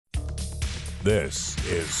This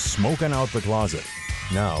is Smoking Out the Closet.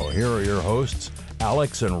 Now, here are your hosts,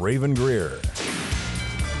 Alex and Raven Greer.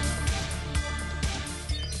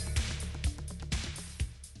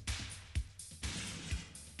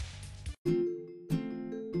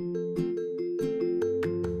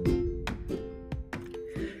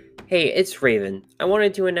 Hey, it's Raven. I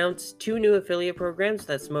wanted to announce 2 new affiliate programs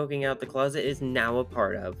that Smoking Out the Closet is now a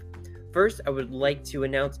part of. First, I would like to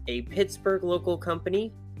announce a Pittsburgh local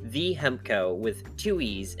company, The Hemp Co., with 2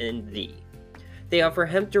 E's in The. They offer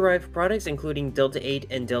hemp-derived products including Delta 8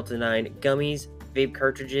 and Delta 9 gummies, vape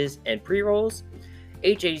cartridges, and pre-rolls,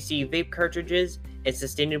 HHC vape cartridges, and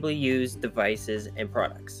sustainably used devices and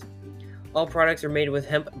products. All products are made with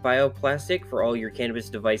hemp bioplastic for all your cannabis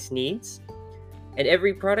device needs. And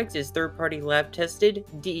every product is third-party lab tested,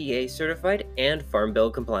 DEA certified, and Farm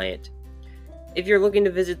Bill compliant. If you're looking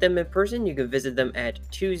to visit them in person, you can visit them at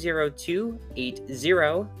 20280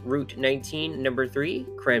 Route 19, Number 3,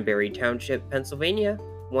 Cranberry Township, Pennsylvania,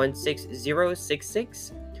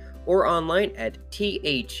 16066, or online at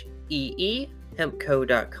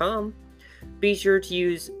theehempco.com. Be sure to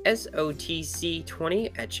use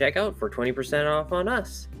SOTC20 at checkout for 20% off on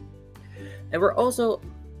us. And we're also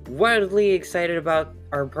wildly excited about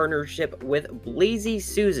our partnership with Blazy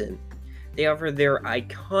Susan. They offer their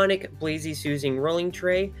iconic Blazy Susan rolling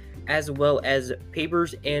tray, as well as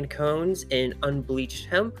papers and cones in unbleached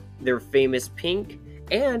hemp, their famous pink,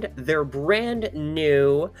 and their brand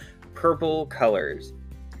new purple colors.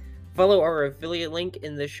 Follow our affiliate link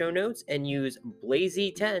in the show notes and use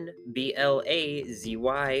Blazy10,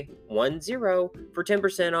 BLAZY10, for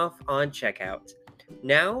 10% off on checkout.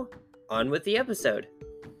 Now, on with the episode.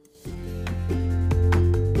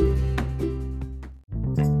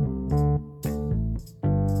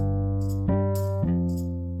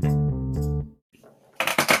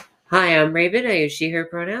 Hi, I'm Raven. I use she, her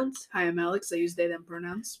pronouns. Hi, I'm Alex. I use they, them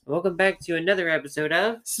pronouns. Welcome back to another episode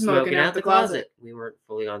of Smoking Out the Closet. We weren't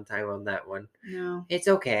fully on time on that one. No. It's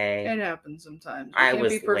okay. It happens sometimes. I can't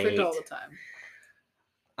was be perfect late. all the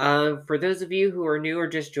time. For those of you who are new or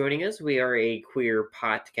just joining us, we are a queer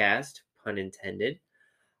podcast, pun intended,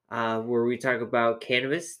 where we talk about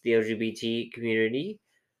cannabis, the LGBT community,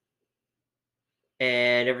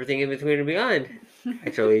 and everything in between and beyond.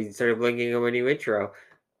 Actually, started blinking on my new intro.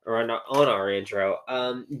 Or on our intro.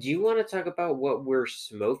 Do you want to talk about what we're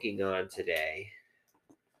smoking on today?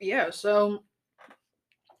 Yeah, so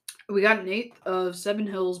we got an eighth of Seven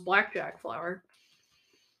Hills Blackjack flower.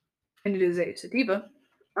 And it is a sativa.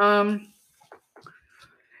 THCA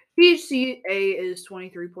is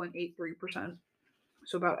 23.83%.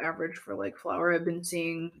 So about average for like flower. I've been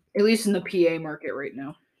seeing, at least in the PA market right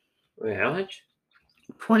now. Wait, how much?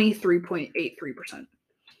 23.83%.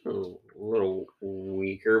 A little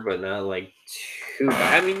weaker, but not like too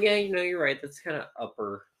bad. I mean, yeah, you're right. That's kind of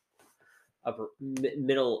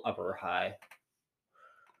middle, upper high.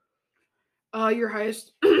 Your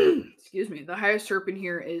highest, excuse me, the highest terp in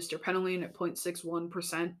here is terpenoline at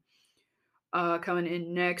 0.61%. Coming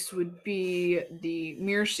in next would be the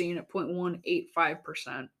myrcene at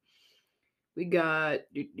 0.185%. We got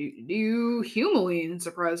humulene,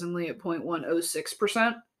 surprisingly, at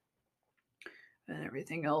 0.106%. And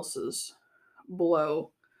everything else is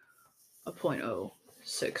below a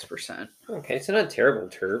 0.06%. Okay, so not terrible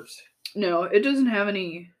terps. No, it doesn't have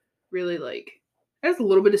any really it has a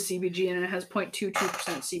little bit of CBG in it. It has 0.22%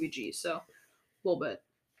 CBG, so a little bit.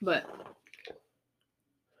 But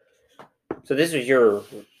so this was your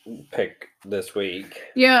pick this week.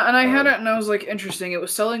 Yeah, and I had it and I was like, interesting. It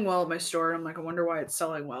was selling well at my store. And I'm like, I wonder why it's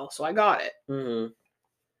selling well. So I got it. Mm-hmm.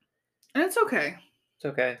 And it's okay. It's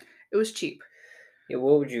okay. It was cheap. Yeah,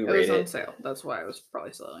 what would you rate it? It was on sale. That's why I was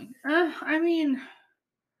probably selling. I mean,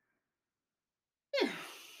 man,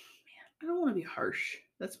 I don't want to be harsh.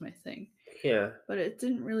 That's my thing. Yeah. But it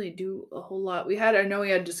didn't really do a whole lot. I know we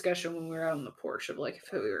had discussion when we were out on the porch of like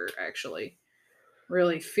if we were actually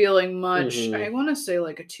really feeling much. Mm-hmm. I want to say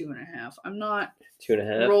like a 2.5. I'm not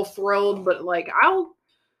 2.5. real thrilled, but like I'll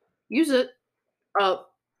use it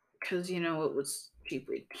up because it was cheap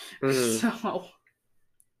weed. Mm-hmm. So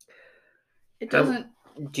it doesn't.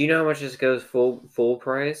 Do you know how much this goes full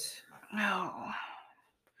price? No.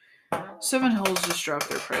 Seven Hills just dropped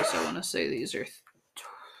their price. I want to say these are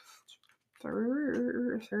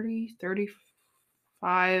 30,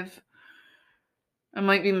 35. I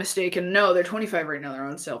might be mistaken. No, they're 25 right now. They're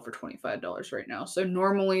on sale for $25 right now. So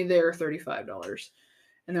normally they're $35,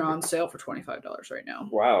 and they're on sale for $25 right now.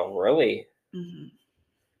 Wow, really? Mm-hmm.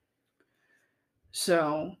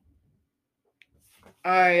 So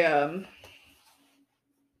I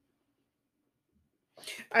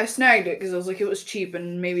I snagged it because I was like, it was cheap,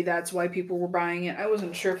 and maybe that's why people were buying it. I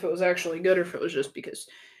wasn't sure if it was actually good or if it was just because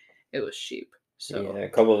it was cheap. So Yeah, a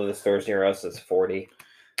couple of the stores near us is 40.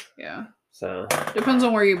 yeah. So Depends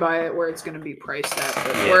on where you buy it, where it's going to be priced at.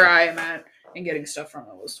 But Yeah. where I am at and getting stuff from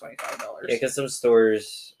it was $25. yeah, because some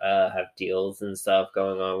stores have deals and stuff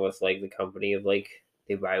going on with like the company of like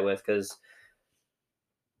they buy with. Because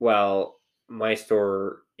well, my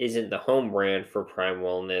store isn't the home brand for Prime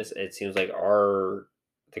Wellness. It seems like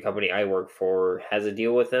the company I work for has a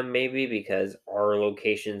deal with them maybe because our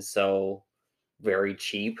locations sell very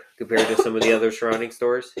cheap compared to some of the other surrounding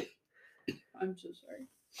stores. I'm so sorry.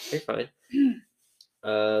 You're fine.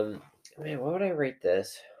 Man, what would I rate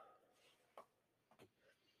this?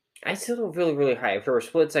 I still don't feel really high. For a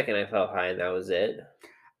split second, I felt high, and that was it.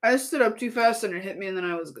 I stood up too fast and it hit me, and then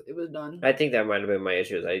it was done. I think that might have been my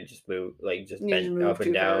issue. Is I just moved, like, just You bent just moved up and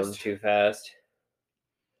too down fast. too fast.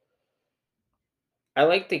 I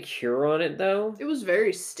like the cure on it though. It was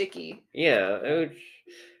very sticky. Yeah,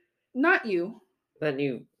 Not you. that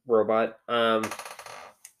new robot.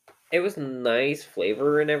 It was nice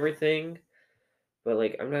flavor and everything, but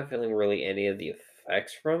like, I'm not feeling really any of the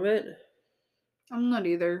effects from it. I'm not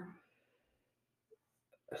either.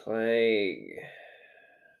 Like,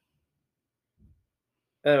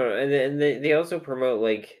 I don't know, and they also promote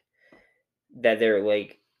like that they're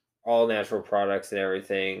like all natural products and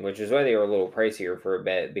everything, which is why they were a little pricier for a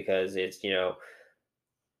bit because it's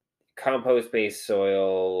compost based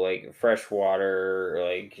soil, like fresh water,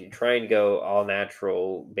 like you try and go all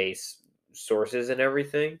natural based sources and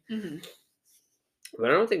everything. Mm-hmm. But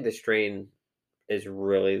I don't think the strain is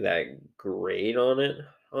really that great on it,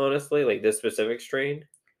 honestly. Like this specific strain.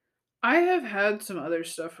 I have had some other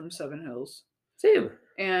stuff from Seven Hills. Same.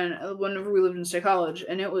 And whenever we lived in State College,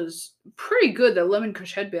 and it was pretty good. That Lemon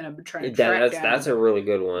Kush headband I've been trying to track down. That's a really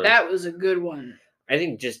good one. That was a good one. I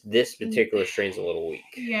think just this particular strain's a little weak.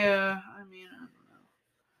 Yeah, I mean, I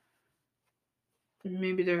don't know.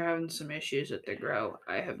 Maybe they're having some issues at the grow.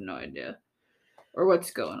 I have no idea. Or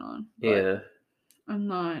what's going on. But Yeah. I'm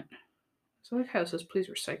not. So like how it says please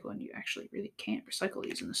recycle, and you actually really can't recycle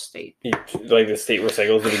these in the state. Like the state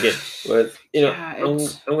recycles it again. But Yeah, I'm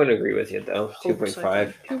going to agree with you though.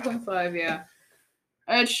 2.5. 2.5, yeah.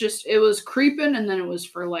 It's just, it was creeping, and then it was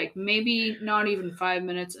for like maybe not even 5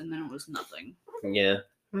 minutes, and then it was nothing. Yeah.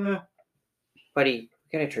 Buddy,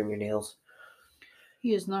 can I trim your nails?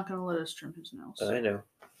 He is not going to let us trim his nails. I know.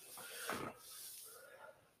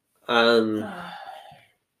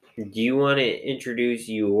 Do you want to introduce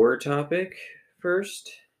your topic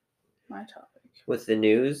first? My topic. With the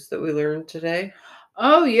news that we learned today?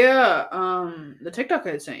 Oh, yeah. The TikTok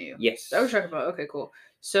I had sent you. Yes. That was talking about. Okay, cool.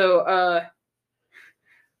 So,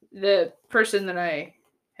 the person that I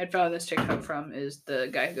had found this TikTok from is the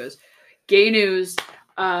guy who goes, gay news.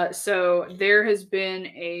 So there has been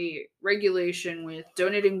a regulation with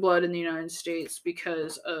donating blood in the United States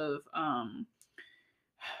because of,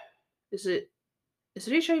 is it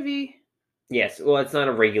HIV? Yes. Well, it's not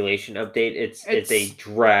a regulation update. It's a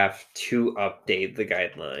draft to update the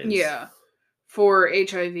guidelines. Yeah. For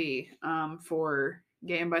HIV, for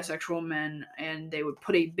gay and bisexual men, and they would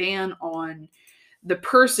put a ban on the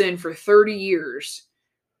person for 30 years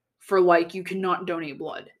for like you cannot donate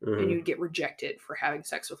blood, and you'd get rejected for having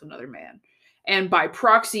sex with another man. And by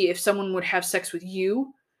proxy, if someone would have sex with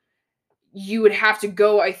you, you would have to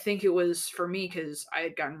go. I think it was for me because I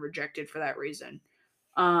had gotten rejected for that reason.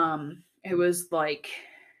 It was like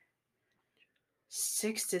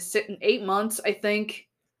 8 months, I think.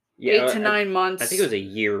 Yeah, 8 to 9 months. I think it was a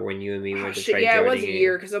year when you and me went to try it was a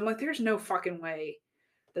year because I'm like, there's no fucking way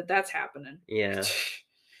that's happening. Yeah.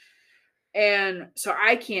 And so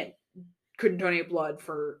I couldn't donate blood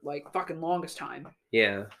for like fucking longest time.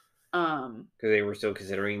 Yeah. Because they were still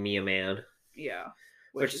considering me a man. Yeah.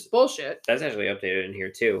 Which is bullshit. That's actually updated in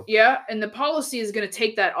here too. Yeah, and the policy is going to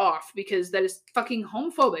take that off because that is fucking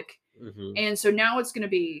homophobic. Mm-hmm. And so now it's going to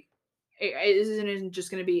be, it isn't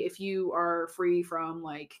just going to be if you are free from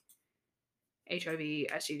like HIV,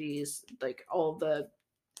 STDs, like all the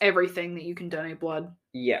everything that you can donate blood.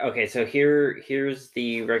 Yeah, okay, so here's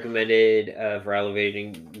the recommended for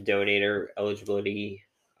elevating donator eligibility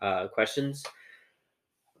questions.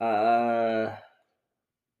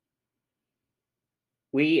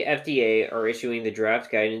 We FDA are issuing the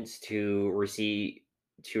draft guidance to receive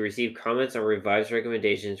comments on revised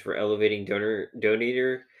recommendations for elevating donor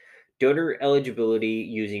eligibility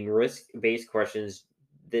using risk-based questions.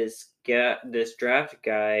 This draft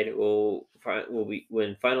guide will be,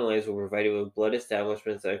 when finalized, will provide you with blood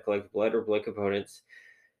establishments that collect blood or blood components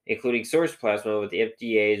including source plasma, with the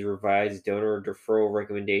FDA's revised donor deferral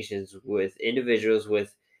recommendations with individuals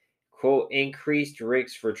with, quote, increased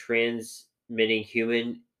risks for transmitting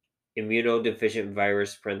human immunodeficient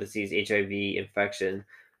virus, parentheses, HIV infection,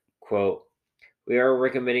 quote, we are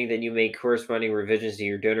recommending that you make corresponding revisions to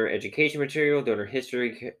your donor education material, donor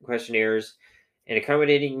history questionnaires, and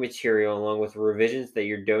accommodating material, along with revisions that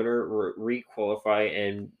your donor re-qualify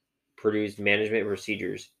and produce management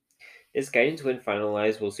procedures. This guidance, when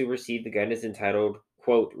finalized, will supersede the guidance entitled,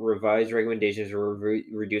 quote, revised recommendations for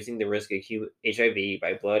reducing the risk of HIV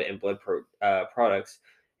by blood and blood products,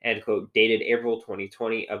 end quote, dated April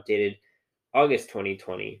 2020, updated August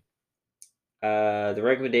 2020. The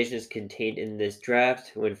recommendations contained in this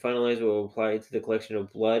draft, when finalized, will apply to the collection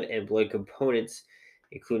of blood and blood components,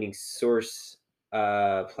 including source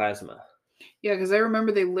plasma. Yeah, because I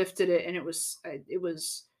remember they lifted it and it was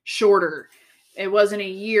shorter. It wasn't a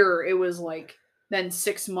year. It was like then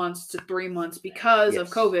 6 months to 3 months because of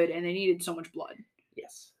Yes. COVID, and they needed so much blood.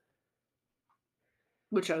 Yes.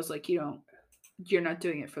 Which I was like, you're not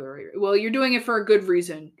doing it for the right. Well, you're doing it for a good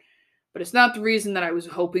reason, but it's not the reason that I was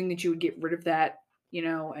hoping that you would get rid of that,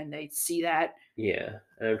 and they'd see that. Yeah,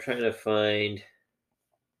 and I'm trying to find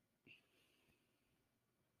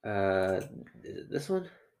this one.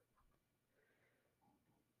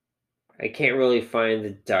 I can't really find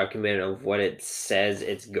the document of what it says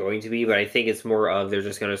it's going to be, but I think it's more of they're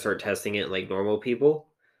just going to start testing it like normal people.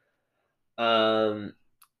 But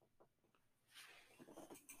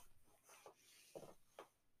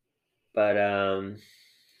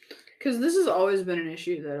because this has always been an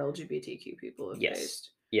issue that LGBTQ people have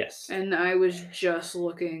faced. Yes. And I was just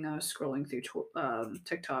looking, I was scrolling through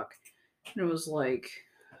TikTok, and it was like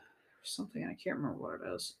something, I can't remember what it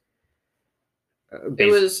is.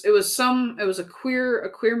 It was a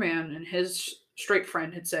queer man, and his straight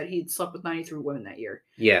friend had said he'd slept with 93 women that year.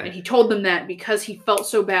 Yeah. And he told them that because he felt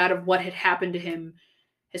so bad of what had happened to him,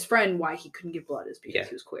 his friend, why he couldn't give blood is because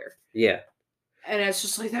he was queer. Yeah. And it's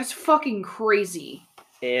just like, that's fucking crazy.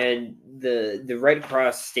 And the Red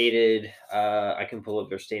Cross stated, I can pull up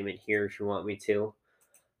their statement here if you want me to,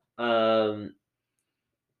 that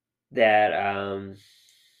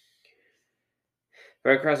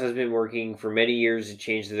Red Cross has been working for many years to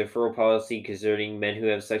change the deferral policy concerning men who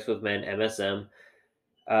have sex with men, MSM.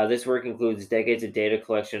 This work includes decades of data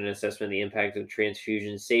collection and assessment of the impact of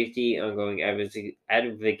transfusion safety, ongoing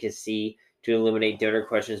advocacy to eliminate donor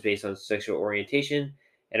questions based on sexual orientation,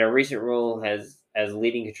 and our recent role as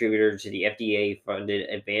leading contributor to the FDA-funded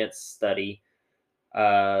ADVANCE study.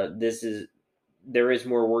 There is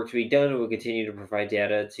more work to be done, and we'll continue to provide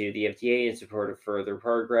data to the FDA in support of further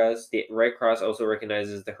progress. The Red Cross also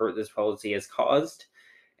recognizes the hurt this policy has caused,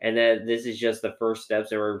 and that this is just the first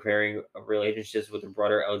steps in repairing relationships with the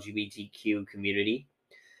broader LGBTQ community.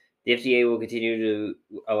 The FDA will continue to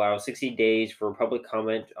allow 60 days for public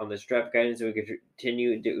comment on this draft guidance, and we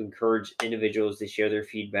continue to encourage individuals to share their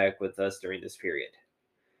feedback with us during this period.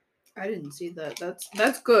 I didn't see that.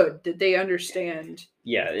 That's good that they understand.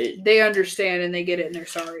 Yeah. They understand and they get it and they're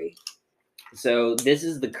sorry. So this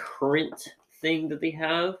is the current thing that they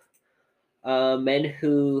have. Men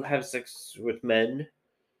who have sex with men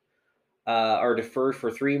are deferred for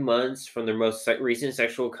 3 months from their most recent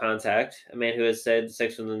sexual contact. A man who has had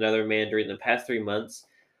sex with another man during the past 3 months.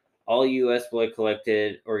 All U.S. blood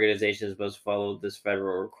collected organizations must follow this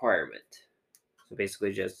federal requirement. So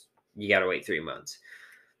basically just, you gotta wait 3 months.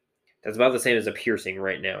 That's about the same as a piercing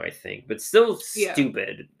right now, I think. But still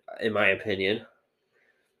stupid, in my opinion.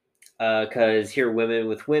 Because here, women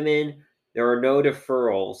with women, there are no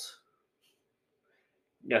deferrals.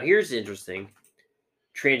 Now, here's interesting.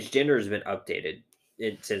 Transgender has been updated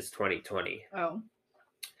since 2020. Oh.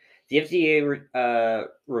 The FDA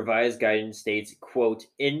revised guidance states, quote,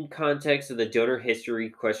 in context of the donor history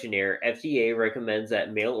questionnaire, FDA recommends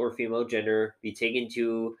that male or female gender be taken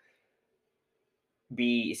to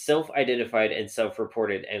be self-identified and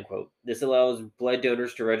self-reported, end quote. This allows blood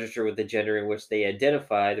donors to register with the gender in which they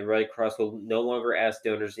identify. The Red Cross will no longer ask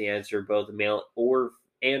donors to answer both male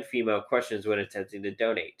and female questions when attempting to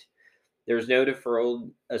donate. There is no deferral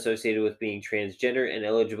associated with being transgender, and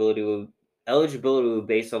eligibility will be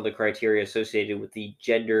based on the criteria associated with the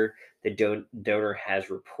gender the donor has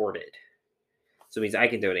reported. So it means I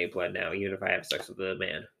can donate blood now, even if I have sex with a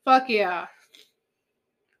man. Fuck yeah.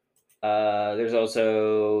 There's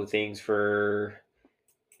also things for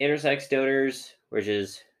intersex donors, which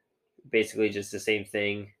is basically just the same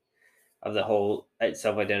thing of the whole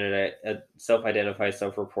self-identify,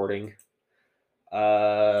 self-reporting.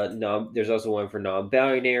 No, there's also one for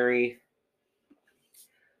non-binary.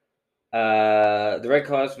 The Red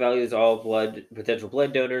Cross values all potential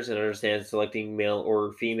blood donors and understands selecting male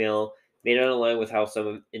or female may not align with how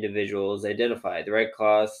some individuals identify. The Red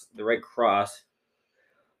Cross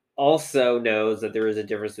also knows that there is a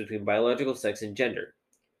difference between biological sex and gender.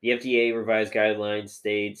 The FDA revised guidelines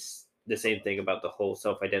states the same thing about the whole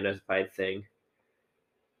self-identified thing.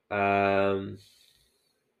 The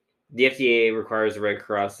FDA requires the Red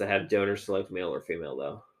Cross to have donors select male or female,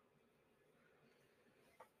 though,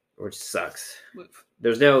 which sucks.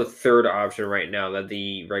 There's no third option right now that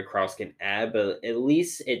the Red Cross can add, but at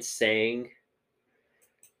least it's saying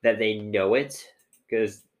that they know it,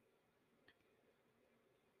 because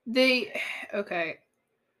okay.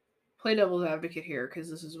 Play devil's advocate here, because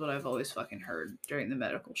this is what I've always fucking heard during the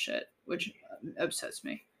medical shit, which upsets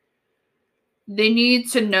me. They need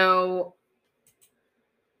to know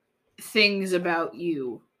things about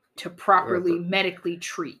you to properly medically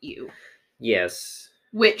treat you. Yes.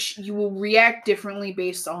 Which you will react differently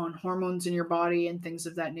based on hormones in your body and things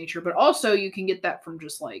of that nature. But also you can get that from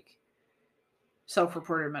just like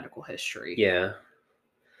self-reported medical history. Yeah.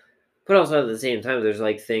 But also at the same time, there's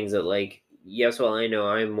like things that like, yes, well, I know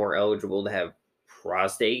I'm more eligible to have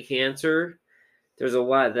prostate cancer. There's a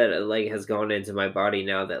lot that like has gone into my body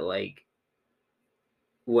now that like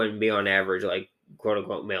wouldn't be on average like quote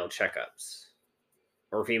unquote male checkups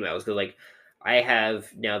or females, because like I have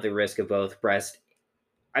now the risk of both breast.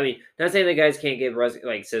 I mean, not saying that guys can't get breast,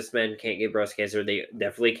 like cis men can't get breast cancer. They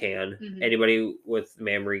definitely can. Mhm. Anybody with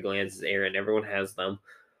mammary glands is there, and everyone has them.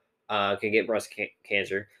 Can get breast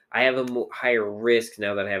cancer. I have a higher risk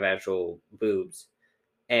now that I have actual boobs,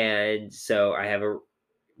 and so I have a.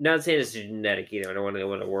 Not saying it's genetic either. I don't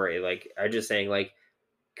want to worry. Like I'm just saying, like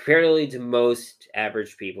comparatively to most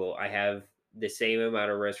average people, I have the same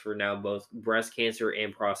amount of risk for now both breast cancer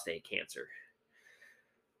and prostate cancer.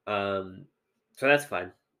 So that's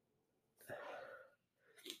fine.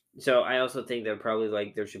 So I also think that probably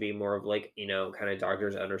like there should be more of like, you know, kind of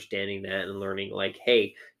doctors understanding that and learning like,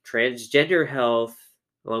 hey, transgender health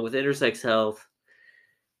along with intersex health,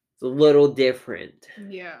 it's a little different.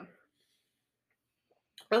 Yeah.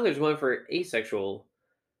 Well, there's one for asexual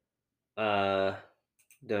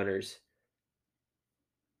donors.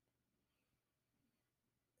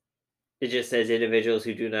 It just says individuals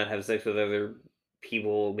who do not have sex with other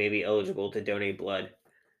people may be eligible to donate blood.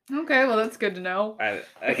 Okay, well that's good to know.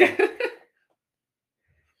 Okay.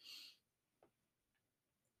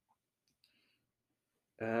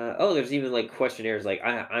 There's even like questionnaires like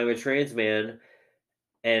I'm a trans man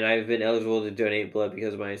and I've been eligible to donate blood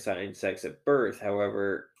because of my assigned sex at birth.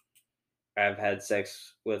 However, I've had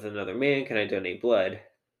sex with another man. Can I donate blood?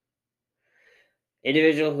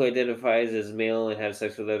 Individual who identifies as male and have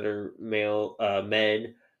sex with other male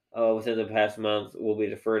men within the past month will be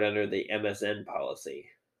deferred under the MSN policy.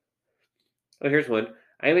 Oh, here's one.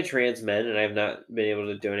 I am a trans man and I have not been able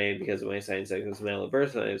to donate because of my assigned sex as male at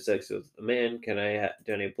birth. And I have sex with a man. Can I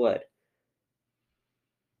donate blood?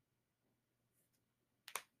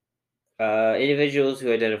 Individuals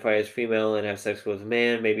who identify as female and have sex with a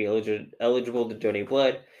man may be eligible to donate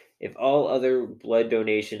blood if all other blood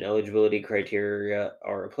donation eligibility criteria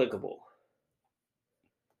are applicable.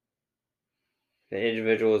 If an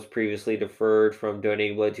individual was previously deferred from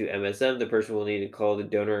donating blood to MSM, the person will need to call the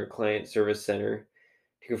donor client service center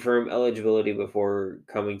to confirm eligibility before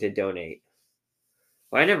coming to donate.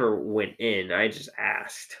 Well, I never went in, I just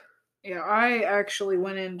asked. Yeah, I actually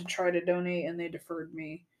went in to try to donate and they deferred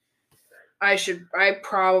me. I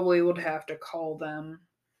probably would have to call them.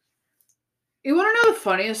 You want to know the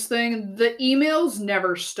funniest thing? The emails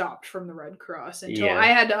never stopped from the Red Cross until I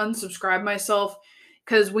had to unsubscribe myself,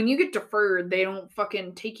 because when you get deferred, they don't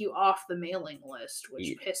fucking take you off the mailing list,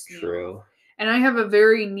 which pissed me off. And I have a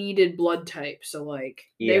very needed blood type, so like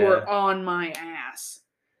they were on my ass.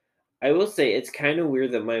 I will say it's kind of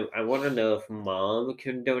weird that I want to know if mom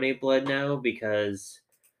can donate blood now, because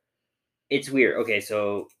it's weird. Okay,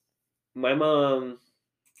 so my mom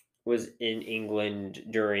was in England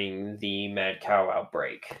during the mad cow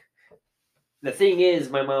outbreak. The thing is,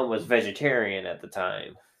 my mom was vegetarian at the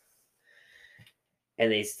time,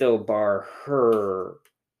 and they still bar her.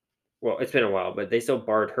 Well, it's been a while, but they still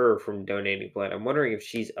barred her from donating blood. I'm wondering if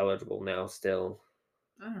she's eligible now still.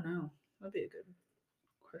 I don't know. That'd be a good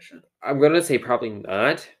question. I'm gonna say probably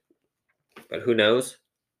not, but who knows?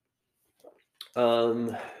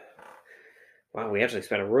 Wow, we actually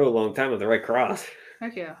spent a real long time with the Red Cross.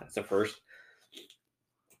 Heck yeah. That's the first.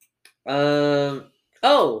 I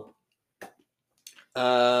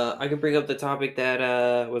could bring up the topic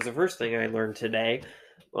that was the first thing I learned today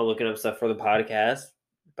while looking up stuff for the podcast,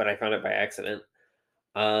 but I found it by accident.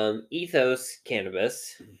 Ethos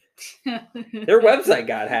Cannabis. Their website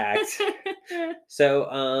got hacked.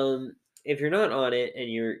 So, if you're not on it and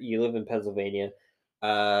you live in Pennsylvania,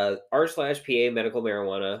 r/PA medical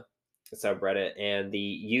marijuana subreddit and the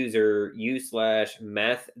user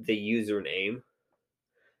u/meth the username.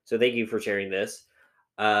 So thank you for sharing this.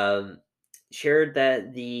 Shared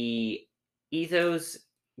that the Ethos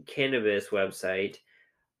Cannabis website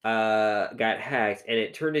got hacked and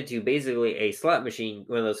it turned into basically a slot machine,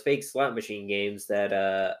 one of those fake slot machine games that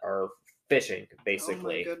are phishing,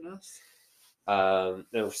 basically. Oh my goodness.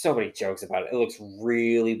 There were so many jokes about it. It looks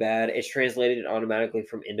really bad. It's translated automatically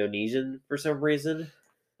from Indonesian for some reason.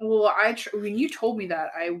 Well, when you told me that,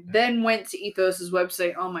 I then went to Ethos's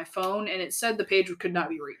website on my phone, and it said the page could not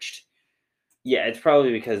be reached. Yeah, it's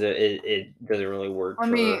probably because it doesn't really work. Let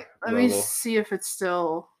me see if it's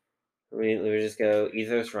still. Let me just go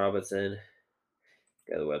Ethos Robinson.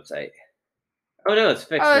 Go to the website. Oh no, it's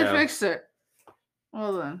fixed now. They fixed it.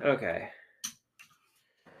 Well then. Okay.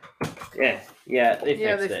 Yeah, they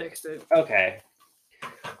fixed it. Okay.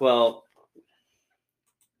 Well,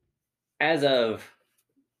 as of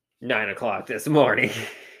 9:00 this morning,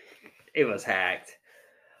 it was hacked.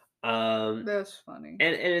 That's funny.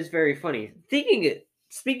 And it's very funny.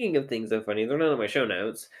 Speaking of things that are funny, they're not on my show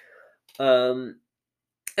notes.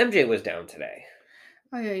 MJ was down today.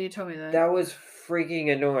 Oh yeah, you told me that. That was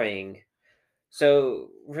freaking annoying.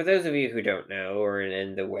 So, for those of you who don't know or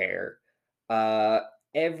in the where,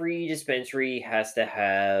 every dispensary has to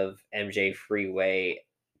have MJ Freeway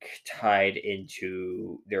tied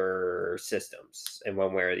into their systems in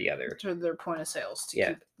one way or the other. To their point of sales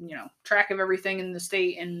to keep, track of everything in the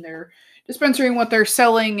state and their dispensary and what they're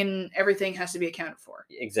selling, and everything has to be accounted for.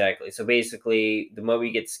 Exactly. So basically, the moment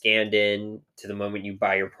you get scanned in to the moment you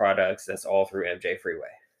buy your products, that's all through MJ Freeway.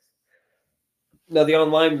 Now, the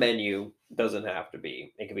online menu doesn't have to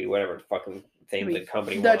be. It can be whatever fucking thing the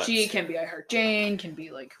company wants. Dutchie, can be I Heart Jane, can be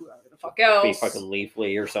like whoever the fuck else. Be fucking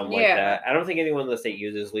Leafly or something like that. I don't think anyone in the state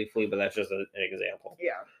uses Leafly, but that's just an example.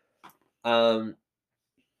 Yeah.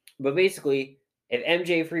 But basically, if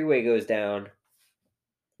MJ Freeway goes down,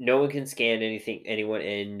 no one can scan anyone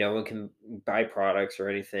in. No one can buy products or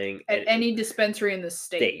anything at any dispensary in the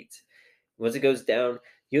state. Once it goes down,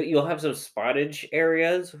 you'll have some spottage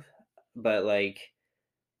areas, but like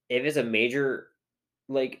if it's a major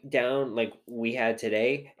down like we had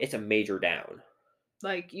today, it's a major down.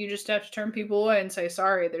 Like you just have to turn people away and say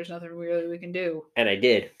sorry. There's nothing really we can do. And I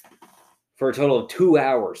did for a total of 2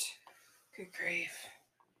 hours. Good grief!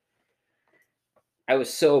 I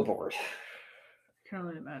was so bored. I can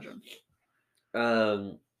only imagine.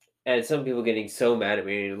 And some people getting so mad at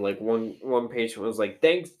me. Like one patient was like,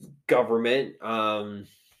 "Thanks, government."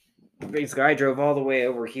 Basically, I drove all the way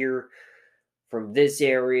over here from this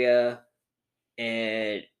area,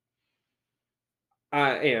 and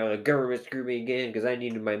the government screwed me again because I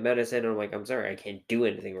needed my medicine. I'm like, I'm sorry, I can't do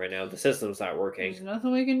anything right now. The system's not working. There's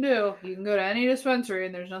nothing we can do. You can go to any dispensary,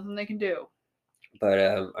 and there's nothing they can do.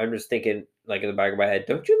 But I'm just thinking, like in the back of my head,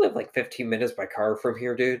 don't you live like 15 minutes by car from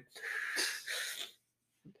here, dude?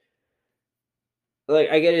 Like,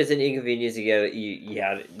 I get it's an inconvenience to get it. You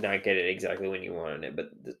not get it exactly when you wanted it, but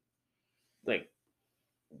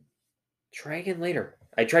try again later.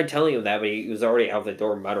 I tried telling him that, but he was already out the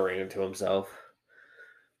door muttering to himself.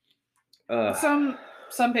 Some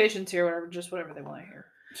patients hear whatever they want to hear.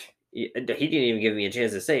 He didn't even give me a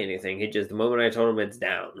chance to say anything. The moment I told him it's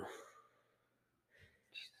down,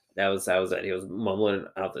 that was it. He was mumbling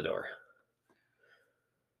out the door.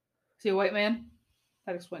 See a white man?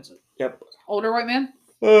 That explains it. Yep. Older white man?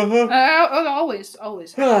 Uh-huh. Always.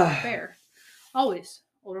 Fair. Always.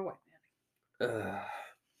 Older white man.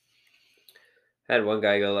 I had one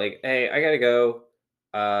guy go like, "Hey, I gotta go.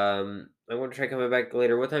 I'm gonna try coming back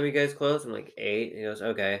later. What time you guys close?" I'm like, 8. And he goes,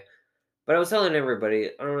 "Okay." But I was telling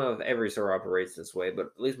everybody, I don't know if every store operates this way, but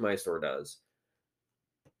at least my store does.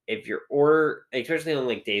 If your order, especially on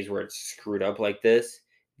like days where it's screwed up like this,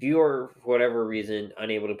 if you are for whatever reason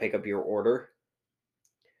unable to pick up your order,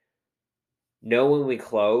 know when we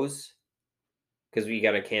close, because we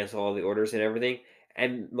gotta cancel all the orders and everything,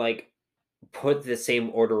 and like put the same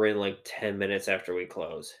order in like 10 minutes after we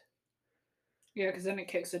close. Yeah, because then it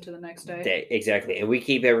kicks it to the next day. Exactly. And we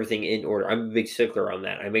keep everything in order. I'm a big stickler on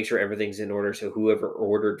that. I make sure everything's in order so whoever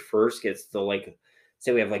ordered first gets the, like,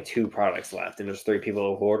 say we have like 2 products left and there's 3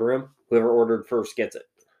 people who order them. Whoever ordered first gets it.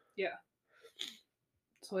 Yeah.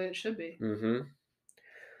 That's the way it should be. Mm-hmm.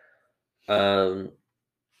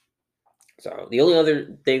 So the only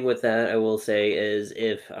other thing with that I will say is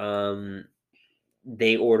if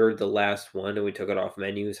they ordered the last one and we took it off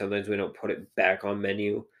menu, sometimes we don't put it back on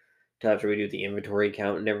menu to have to redo the inventory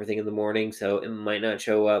count and everything in the morning, so it might not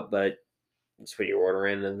show up, but just put your order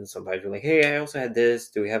in, and sometimes you're like, hey, I also had this.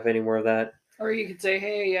 Do we have any more of that? Or you could say,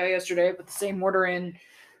 hey, yeah, yesterday I put the same order in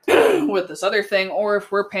with this other thing, or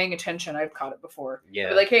if we're paying attention, I've caught it before. Yeah. I'd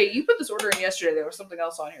be like, hey, you put this order in yesterday. There was something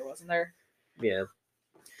else on here, wasn't there? Yeah.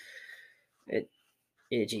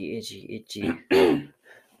 Itchy.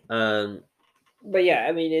 But yeah,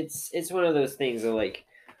 I mean, it's one of those things that like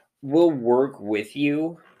will work with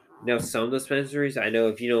you. Now, some dispensaries, I know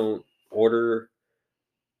if you don't order,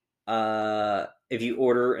 if you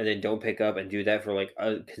order and then don't pick up and do that for like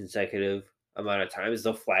a consecutive amount of times,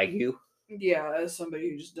 they'll flag you. Yeah, as somebody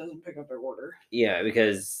who just doesn't pick up their order. Yeah,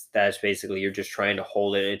 because that's basically you're just trying to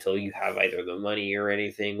hold it until you have either the money or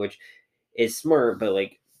anything, which is smart, but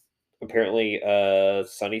like apparently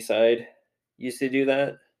Sunnyside used to do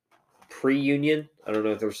that pre-union. I don't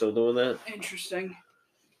know if they're still doing that. Interesting.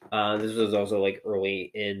 This was also like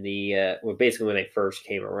early in the well, basically when they first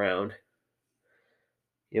came around.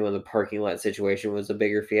 You know, when the parking lot situation was a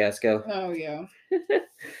bigger fiasco. Oh yeah.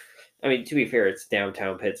 I mean, to be fair, it's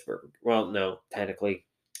downtown Pittsburgh. Well, no, technically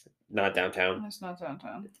not downtown. It's not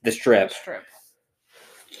downtown. The Strip. The Strip.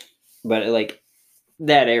 But like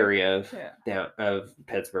that area of Yeah. of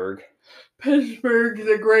Pittsburgh. Pittsburgh,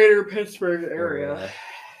 the greater Pittsburgh area.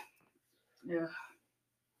 Yeah.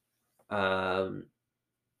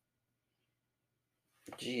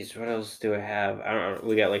 Geez, what else do I have? I don't know.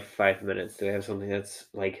 We got like 5 minutes. Do I have something that's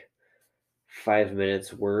like 5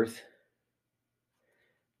 minutes worth?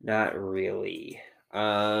 Not really.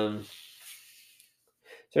 Is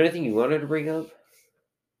there anything you wanted to bring up?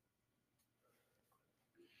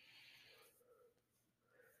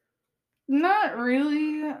 Not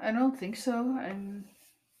really. I don't think so. I don't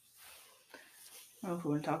know if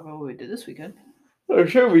we want to talk about what we did this weekend. Oh,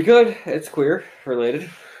 sure, we could. It's queer related.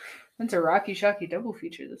 Went to Rocky Shocky double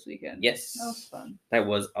feature this weekend. Yes. That was fun. That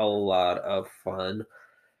was a lot of fun.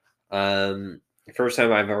 First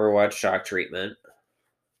time I've ever watched Shock Treatment,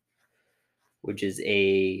 which is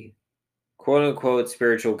a quote-unquote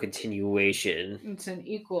spiritual continuation. It's an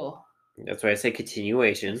equal. That's why I say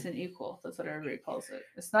continuation. It's an equal. That's what everybody calls it.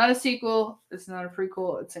 It's not a sequel. It's not a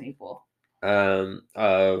prequel. It's an equal.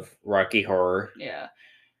 Of Rocky Horror. Yeah.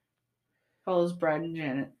 Follows Brad and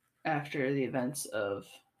Janet after the events of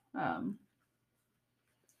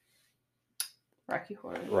Rocky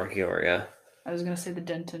Horror. Rocky Horror, yeah. I was gonna say the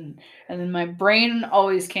Denton, and then my brain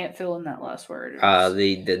always can't fill in that last word.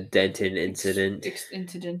 The Denton incident.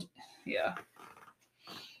 Incident. Yeah.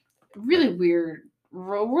 Really weird.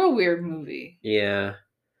 Real weird movie. Yeah.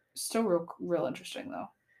 Still real interesting though.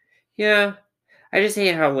 Yeah. I just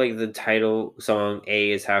hate how like the title song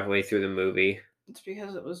A is halfway through the movie. It's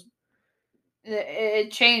because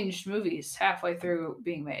it changed movies halfway through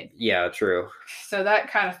being made. Yeah, true. So that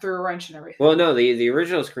kind of threw a wrench in everything. Well, no, the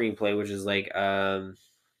original screenplay, which is like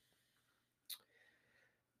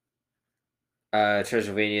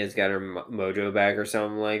Transylvania's got her mojo back or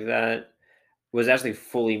something like that, was actually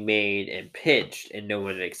fully made and pitched, and no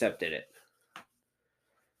one had accepted it.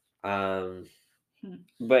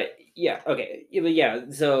 But yeah, okay, but yeah,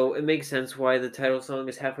 so it makes sense why the title song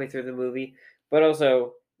is halfway through the movie, but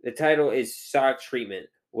also the title is Shock Treatment.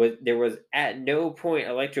 There was at no point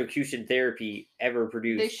electrocution therapy ever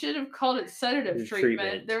produced. They should have called it sedative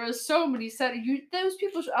treatment. There was so many those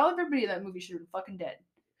people. Everybody in that movie should have been fucking dead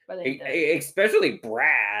by the end of it. Especially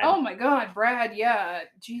Brad. Oh my god, Brad! Yeah,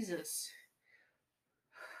 Jesus.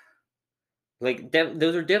 Like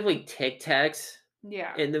those are definitely Tic Tacs.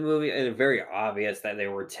 Yeah. In the movie, and it's very obvious that they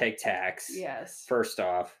were Tic Tacs. Yes. First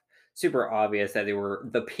off, super obvious that they were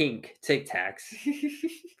the pink Tic Tacs.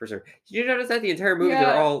 For sure. Did you notice that the entire movie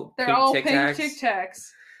they're all pink Tic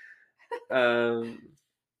Tacs? But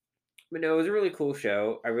no, it was a really cool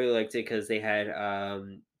show. I really liked it because they had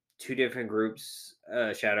two different groups,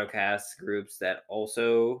 shadow cast groups that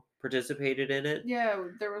also participated in it. Yeah,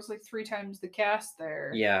 there was like 3 times the cast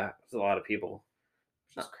there. Yeah, it was a lot of people.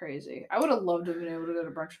 Which is crazy. I would have loved to have been able to go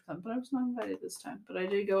to brunch with them, but I was not invited this time. But I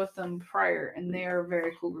did go with them prior, and they are a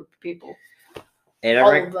very cool group of people. And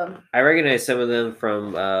all of them. I recognize some of them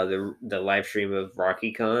from the live stream of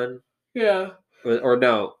RockyCon. Yeah. Or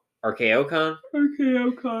no, RKOCon?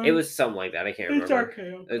 RKOCon. It was something like that. I can't remember.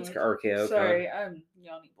 RKOCon. It's RKOCon. Sorry, I'm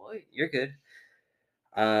Yanni boy. You're good.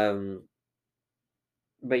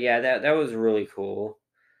 But yeah, that was really cool.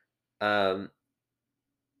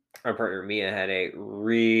 Our partner Mia had a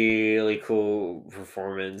really cool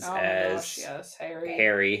performance as yes,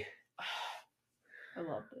 Harry. I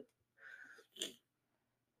loved it.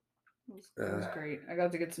 It was great. I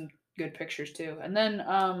got to get some good pictures too. And then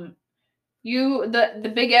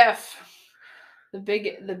the Big F. The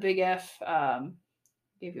big F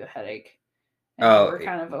gave you a headache. And Oh, you were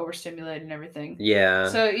kind of overstimulated and everything. yeah.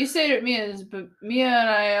 So you stayed at Mia's, but Mia and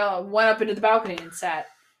I went up into the balcony and sat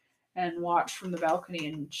and watched from the balcony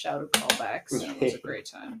and shouted callbacks. And it was a great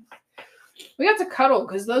time. We got to cuddle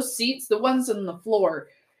because those seats, the ones on the floor,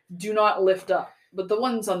 do not lift up. But the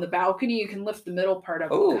ones on the balcony, you can lift the middle part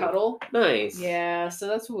up and cuddle. Nice. Yeah, so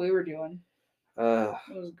that's what we were doing. It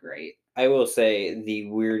was great. I will say the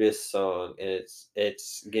weirdest song, and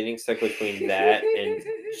it's getting stuck between that and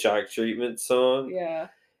Shock Treatment song. Yeah.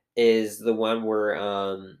 Is the one where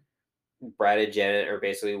Brad and Janet are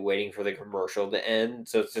basically waiting for the commercial to end.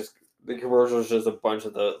 So it's just the commercial is just a bunch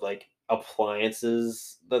of the like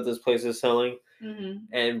appliances that this place is selling. Mm-hmm.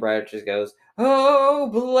 And Brad just goes,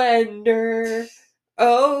 "Oh, blender.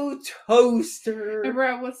 Oh, toaster. Hey,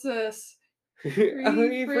 Brad, what's this?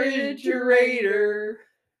 Refrigerator."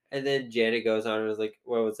 And then Janet goes on and was like,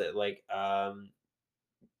 what was it? Like,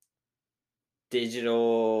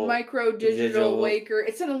 digital. Micro digital waker.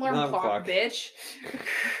 It's an alarm clock, bitch.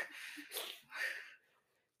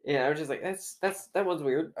 Yeah, I was just like, that one's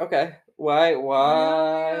weird. Okay. Why?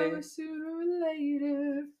 Sooner or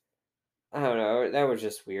later. I don't know. That was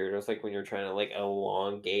just weird. It was like when you're trying to like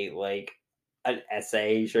elongate like an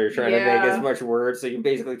essay, so you're trying to make as much words, so you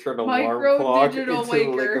basically turn an alarm clock into like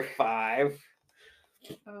a 5.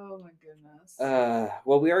 Oh my goodness.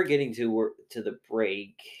 Well, we are getting to the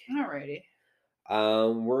break. Alrighty.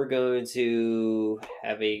 We're going to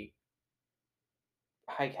have a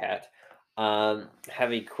hi cat.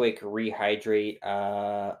 Have a quick rehydrate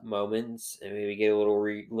moments and maybe get a little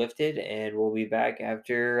lifted, and we'll be back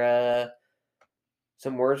after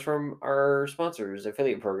some words from our sponsors,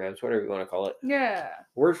 affiliate programs, whatever you want to call it. Yeah.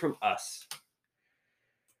 Words from us.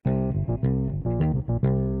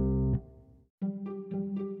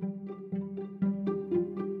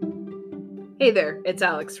 Hey there, it's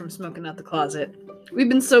Alex from Smoking Out the Closet. We've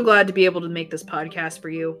been so glad to be able to make this podcast for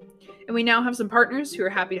you, and we now have some partners who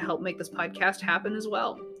are happy to help make this podcast happen as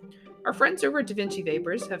well. Our friends over at DaVinci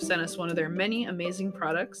Vapors have sent us one of their many amazing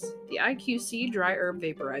products, the IQC Dry Herb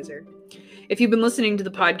Vaporizer. If you've been listening to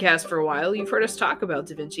the podcast for a while, you've heard us talk about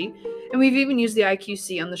DaVinci, and we've even used the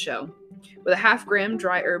IQC on the show. With a 0.5 gram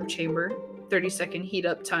dry herb chamber, 30-second heat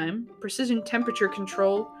up time, precision temperature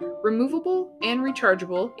control, removable and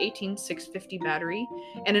rechargeable 18650 battery,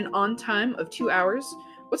 and an on time of 2 hours,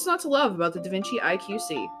 what's not to love about the DaVinci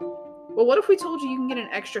IQC? Well, what if we told you can get an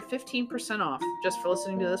extra 15% off just for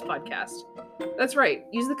listening to this podcast? That's right,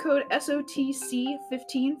 use the code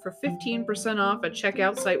SOTC15 for 15% off at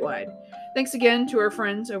checkout site-wide. Thanks again to our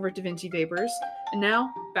friends over at DaVinci Vapors, and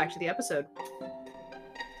now, back to the episode.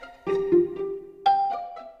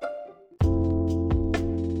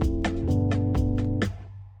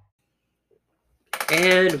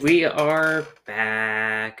 And we are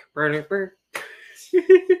back.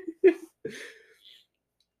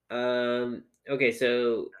 Okay,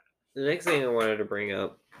 so the next thing I wanted to bring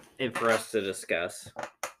up and for us to discuss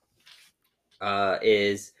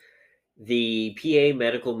is the PA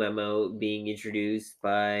medical memo being introduced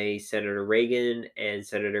by Senator Reagan and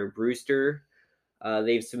Senator Brewster.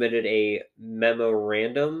 They've submitted a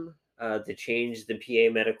memorandum to change the PA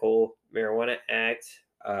Medical Marijuana Act.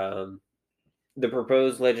 The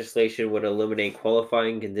proposed legislation would eliminate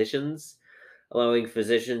qualifying conditions, allowing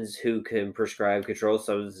physicians who can prescribe controlled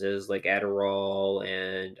substances like Adderall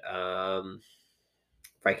and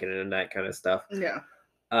Vicodin and that kind of stuff. Yeah.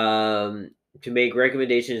 To make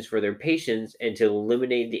recommendations for their patients and to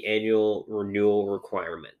eliminate the annual renewal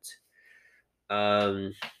requirement.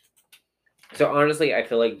 So honestly, I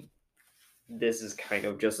feel like this is kind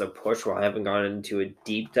of just a push. While I haven't gone into a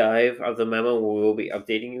deep dive of the memo, we will be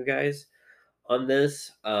updating you guys on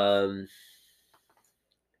this. I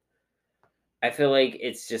feel like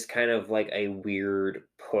it's just kind of like a weird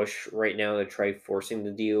push right now to try forcing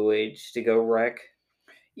the DOH to go rec.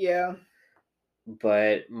 Yeah.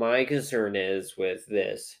 But my concern is with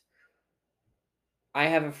this. I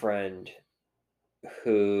have a friend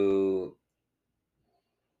who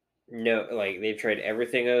they've tried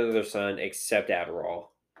everything under the sun except Adderall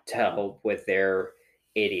to help with their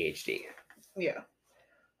ADHD. Yeah.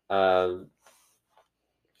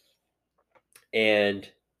 And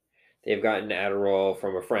they've gotten Adderall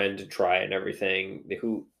from a friend to try and everything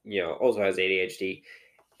who, also has ADHD,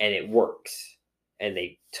 and it works. And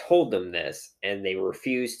they told them this, and they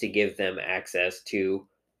refused to give them access to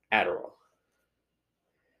Adderall.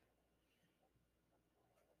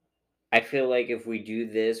 I feel like if we do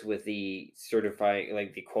this with the certifying,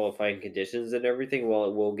 like the qualifying conditions and everything, while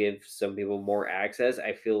it will give some people more access,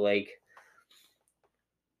 I feel like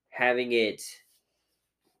having it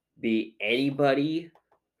be anybody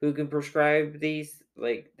who can prescribe these,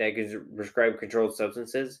 like that can prescribe controlled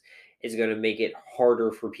substances, is going to make it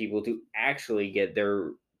harder for people to actually get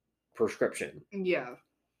their prescription. Yeah.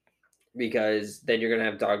 Because then you're going to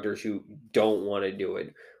have doctors who don't want to do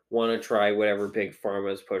it, want to try whatever big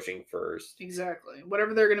pharma is pushing first. Exactly.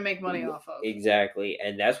 Whatever they're going to make money off of. Exactly.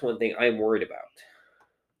 And that's one thing I'm worried about.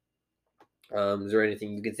 Is there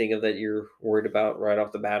anything you can think of that you're worried about right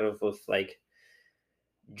off the bat with like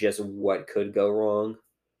just what could go wrong?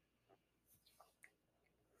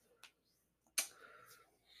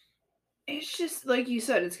 It's just like you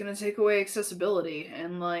said, it's going to take away accessibility,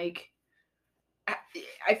 and like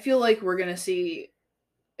I feel like we're going to see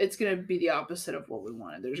it's going to be the opposite of what we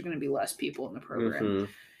wanted. There's going to be less people in the program. Mm-hmm.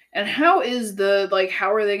 And how is the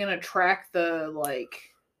how are they going to track the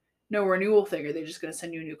no renewal thing? Are they just going to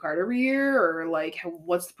send you a new card every year, or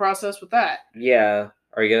what's the process with that? Yeah.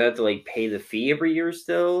 Are you going to have to like pay the fee every year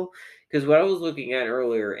still? Because what I was looking at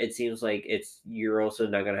earlier, it seems like you're also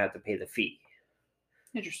not going to have to pay the fee.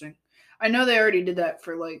 Interesting. I know they already did that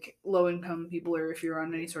for like low income people, or if you're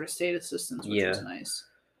on any sort of state assistance, which was nice.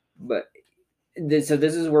 But so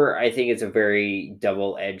this is where I think it's a very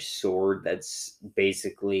double-edged sword that's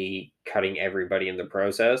basically cutting everybody in the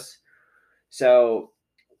process. So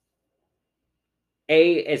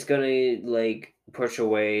it's going to like push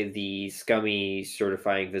away the scummy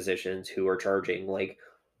certifying physicians who are charging like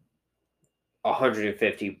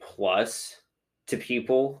 150 plus to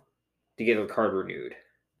people to get their card renewed.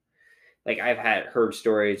 Like I've heard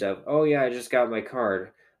stories of, oh yeah, I just got my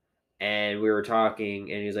card, and we were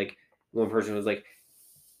talking, and he's like, one person was like,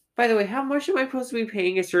 by the way, how much am I supposed to be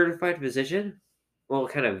paying a certified physician? Well,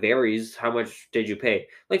 it kind of varies. How much did you pay?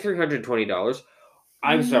 Like $320.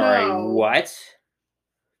 I'm sorry, what?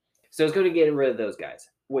 So it's going to get rid of those guys,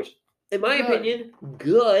 which, in my opinion,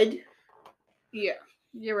 good. Yeah,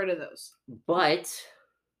 get rid of those. But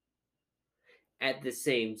at the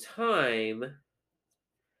same time,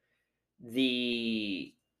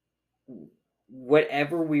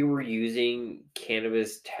 whatever we were using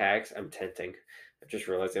cannabis tax, I'm tenting. I just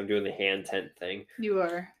realized I'm doing the hand tent thing. You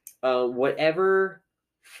are. Whatever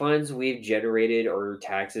funds we've generated or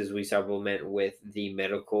taxes we supplement with the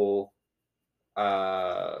medical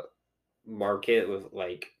market with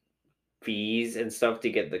like fees and stuff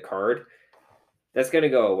to get the card, that's going to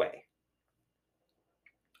go away.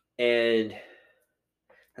 And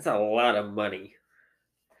that's a lot of money.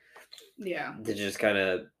 Yeah. To just kind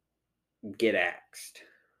of get axed.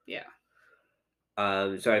 Yeah.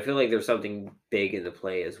 So I feel like there's something big in the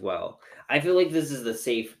play as well. I feel like this is the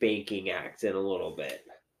Safe Banking Act in a little bit.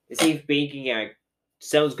 The Safe Banking Act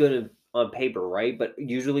sounds good on paper, right? But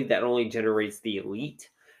usually that only generates the elite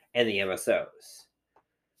and the MSOs.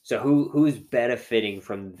 So who's benefiting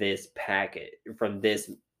from this packet, from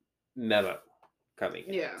this memo coming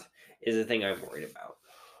out? Is the thing I'm worried about.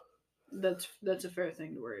 That's a fair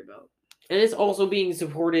thing to worry about. And it's also being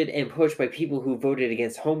supported and pushed by people who voted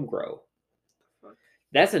against home grow.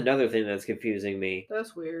 That's another thing that's confusing me.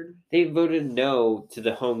 That's weird. They voted no to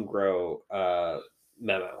the home grow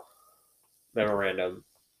memorandum.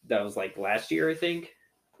 That was like last year, I think.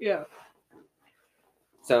 Yeah.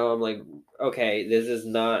 So I'm like, okay, this is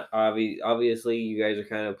not obvious. Obviously, you guys are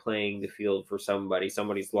kind of playing the field for somebody.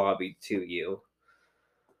 Somebody's lobbied to you.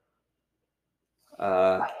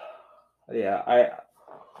 Yeah, I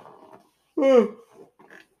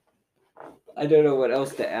don't know what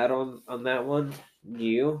else to add on that one.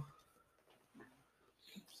 You?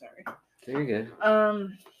 Sorry. You're good. I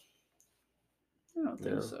don't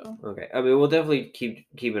think so. Okay. I mean, we'll definitely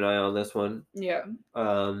keep an eye on this one. Yeah.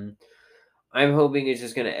 I'm hoping it's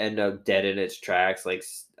just gonna end up dead in its tracks, like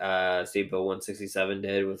State Bill 167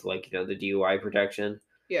 did with the DUI protection.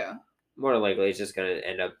 Yeah. More than likely, it's just gonna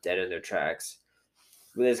end up dead in their tracks.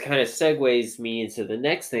 But this kind of segues me into the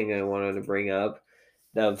next thing I wanted to bring up,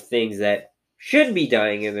 of things that should be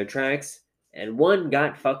dying in their tracks, and one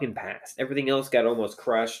got fucking passed. Everything else got almost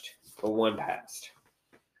crushed, but one passed.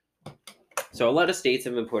 So a lot of states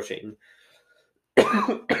have been pushing.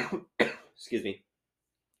 Excuse me.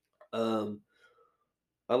 A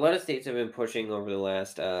lot of states have been pushing over the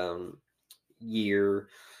last year.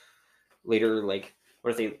 Later, I want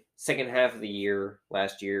to say second half of the year,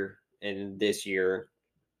 last year and this year,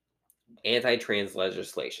 anti-trans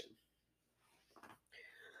legislation.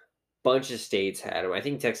 Bunch of states had them. I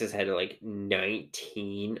think Texas had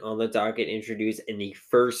 19 on the docket introduced in the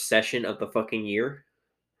first session of the fucking year.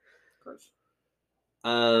 Of course.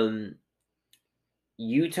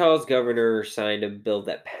 Utah's governor signed a bill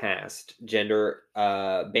that passed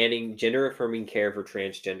banning gender affirming care for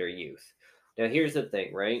transgender youth. Now here's the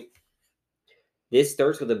thing, right? This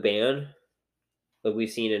starts with a ban, like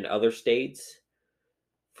we've seen in other states,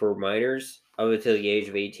 for minors up until the age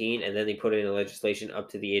of 18, and then they put in a legislation up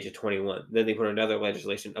to the age of 21. Then they put another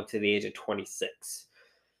legislation up to the age of 26.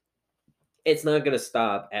 It's not going to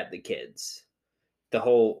stop at the kids.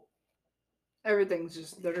 Everything's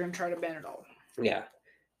just, they're going to try to ban it all. Yeah.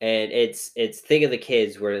 And it's think of the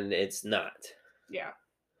kids where it's not. Yeah.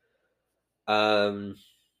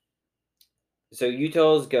 So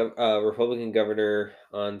Utah's Republican governor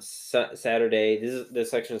on Saturday. This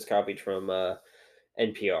section is copied from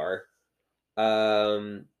NPR.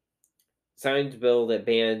 Signed a bill that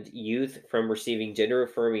banned youth from receiving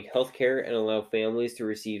gender-affirming health care and allow families to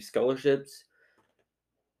receive scholarships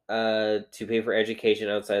to pay for education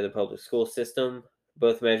outside the public school system.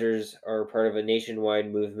 Both measures are part of a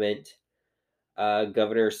nationwide movement.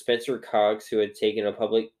 Governor Spencer Cox, who had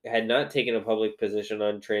not taken a public position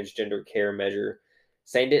on transgender care measure,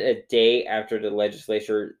 signed it a day after the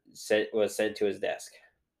legislature was sent to his desk.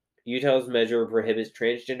 Utah's measure prohibits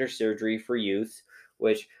transgender surgery for youth,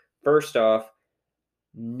 which, first off,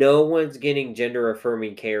 no one's getting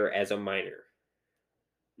gender-affirming care as a minor.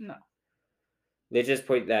 No. Let's just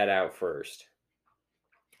point that out first.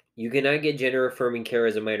 You cannot get gender-affirming care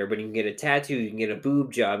as a minor, but you can get a tattoo, you can get a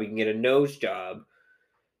boob job, you can get a nose job,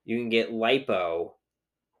 you can get lipo.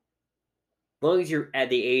 As long as you're at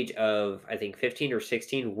the age of, I think, 15 or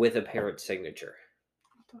 16 with a parent's signature.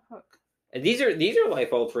 What the fuck? And these are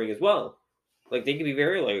life-altering as well. Like, they can be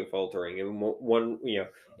very life-altering, and one,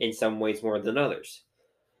 in some ways more than others.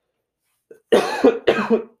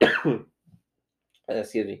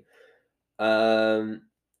 Excuse me. And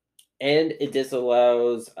it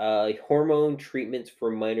disallows hormone treatments for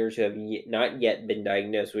minors who have not yet been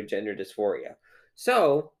diagnosed with gender dysphoria.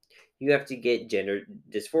 So you have to get gender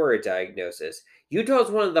dysphoria diagnosis. Utah is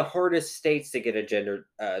one of the hardest states to get a gender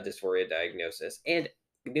dysphoria diagnosis. And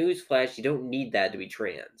newsflash, you don't need that to be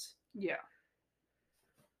trans. Yeah.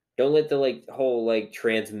 Don't let the whole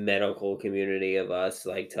trans medical community of us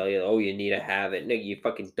tell you, oh, you need to have it. No, you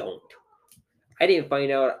fucking don't. I didn't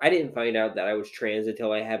find out that I was trans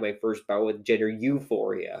until I had my first bout with gender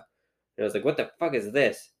euphoria. And I was like, what the fuck is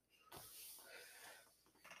this?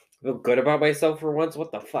 I feel good about myself for once?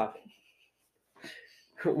 What the fuck?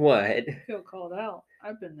 What? I feel called out.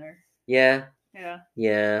 I've been there. Yeah. Yeah.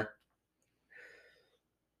 Yeah.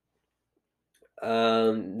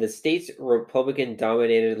 The state's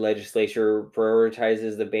Republican-dominated legislature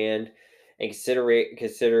prioritizes the ban and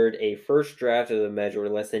considered a first draft of the measure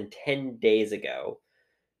less than 10 days ago.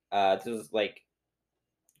 This was a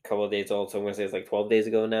couple of days old, so I'm going to say it's 12 days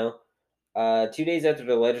ago now. 2 days after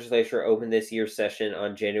the legislature opened this year's session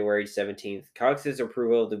on January 17th, Cox's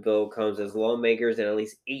approval of the bill comes as lawmakers in at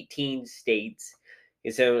least 18 states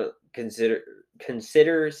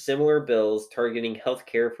consider similar bills targeting health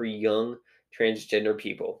care for young transgender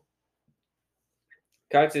people.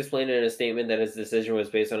 Cox explained in a statement that his decision was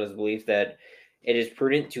based on his belief that it is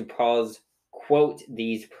prudent to pause, quote,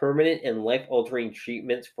 these permanent and life-altering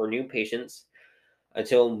treatments for new patients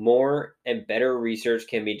until more and better research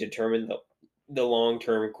can be determined the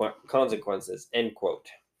long-term consequences, end quote.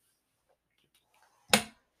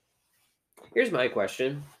 Here's my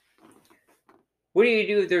question. What do you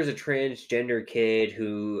do if there's a transgender kid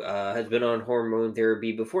who has been on hormone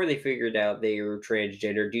therapy before they figured out they were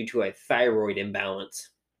transgender due to a thyroid imbalance?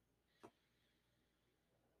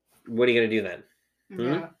 What are you going to do then?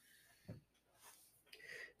 Yeah.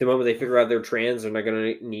 The moment they figure out they're trans, they're not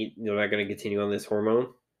going to continue on this hormone.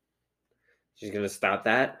 She's going to stop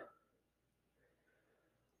that.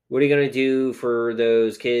 What are you going to do for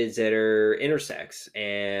those kids that are intersex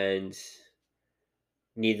and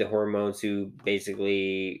need the hormones to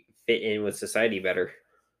basically fit in with society better?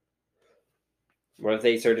 What if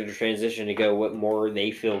they started to transition to go what more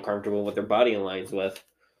they feel comfortable with their body aligns with?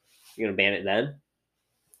 You're going to ban it then?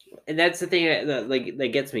 And that's the thing that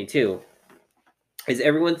gets me too. Is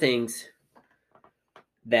everyone thinks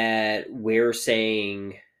that we're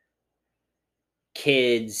saying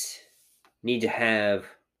kids need to have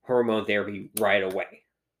hormone therapy right away.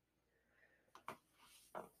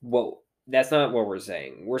 Well, that's not what we're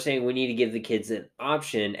saying. We're saying we need to give the kids an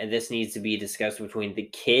option, and this needs to be discussed between the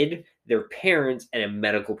kid, their parents, and a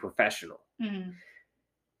medical professional. Mm-hmm.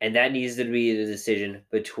 And that needs to be the decision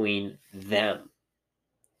between them.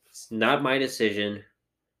 It's not my decision,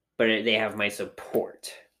 but they have my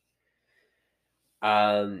support.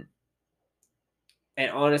 And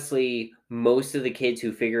honestly, most of the kids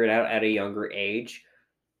who figure it out at a younger age,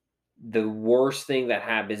 the worst thing that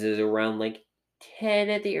happens is around 10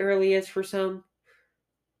 at the earliest for some.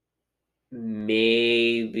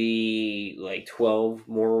 maybe like 12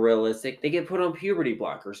 more realistic, they get put on puberty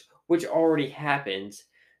blockers, which already happens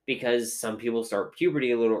because some people start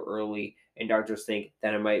puberty a little early and doctors think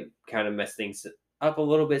that it might kind of mess things up a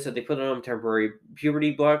little bit, so they put on temporary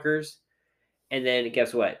puberty blockers. And then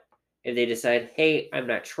guess what? If they decide, hey, I'm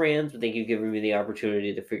not trans, but thank you for giving me the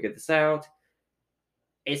opportunity to figure this out,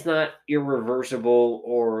 it's not irreversible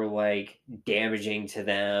or like damaging to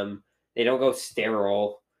them. They don't go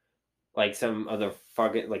sterile like some other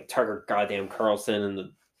fucking like Tucker goddamn Carlson and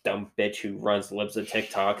the dumb bitch who runs Libs of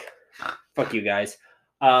TikTok. Fuck you guys.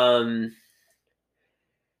 They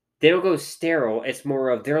don't go sterile. It's more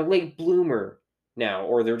of they're a late bloomer now,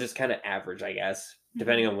 or they're just kind of average, I guess,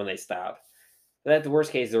 depending on when they stop. But at the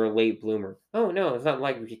worst case, they're a late bloomer. Oh no, it's not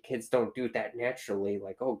like kids don't do that naturally.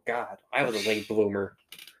 Like, oh god, I was a late bloomer.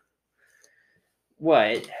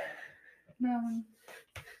 What? No.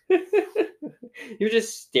 You're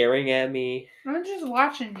just staring at me. I'm just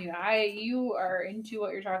watching you. You are into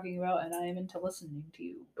what you're talking about, and I am into listening to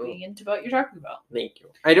you being into what you're talking about. Thank you.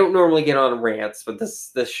 I don't normally get on rants, but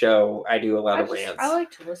this show I do a lot of rants. I like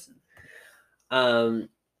to listen. But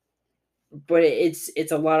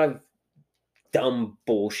it's a lot of dumb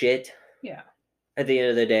bullshit. Yeah. At the end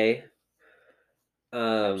of the day.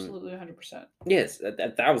 Absolutely 100%. Yes,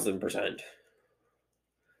 1,000%.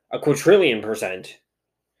 A quadrillion percent.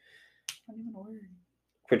 Not even a word.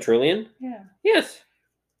 Quadrillion? Yeah. Yes.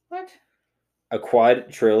 What? A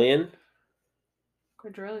quadrillion?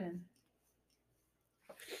 Quadrillion.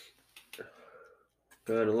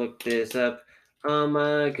 Gonna look this up on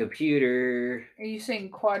my computer. Are you saying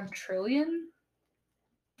quadrillion?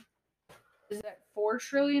 Is that $4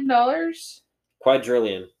 trillion?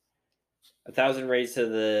 Quadrillion. 1,000 raised to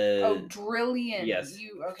the... Oh, trillion. Yes.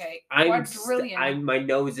 Okay. Quadrillion. My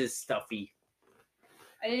nose is stuffy.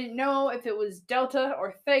 I didn't know if it was delta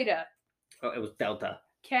or theta. Oh, it was delta.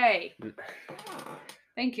 Okay.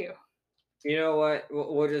 Thank you. You know what?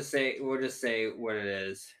 We'll just say what it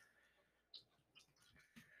is.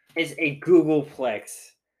 It's a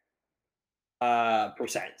Googleplex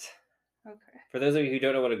percent. Okay. For those of you who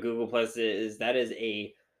don't know what a Googleplex is, that is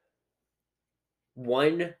a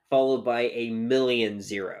 1 followed by a million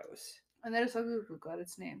zeros. And that is how Google got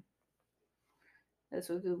its name. That's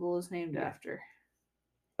what Google is named after.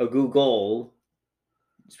 A Google,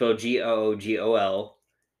 spelled Googol,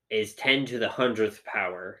 is 10 to the 100th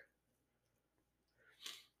power.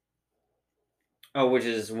 Oh, which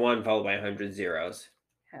is 1 followed by 100 zeros.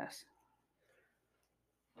 Yes.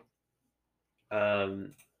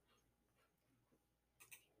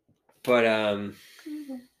 But Google.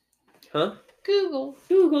 huh? Google.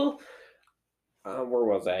 Where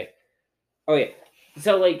was I? Oh yeah.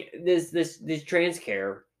 So like this trans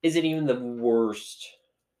care isn't even the worst.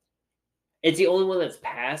 It's the only one that's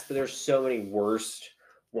passed, but there's so many worst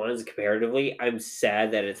ones comparatively. I'm sad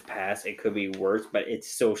that it's passed. It could be worse, but it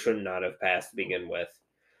still should not have passed to begin with.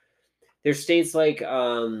 There's states like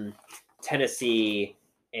Tennessee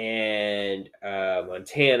and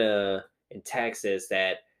Montana and Texas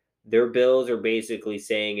that their bills are basically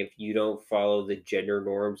saying if you don't follow the gender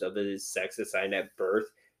norms of the sex assigned at birth,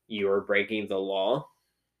 you are breaking the law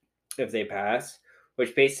if they pass,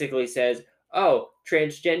 which basically says, oh,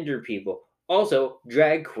 transgender people, also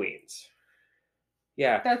drag queens.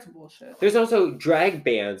 Yeah. That's bullshit. There's also drag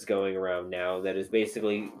bans going around now that is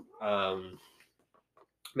basically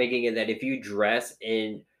making it that if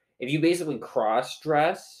you basically cross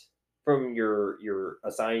dress from your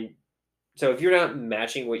assigned, so if you're not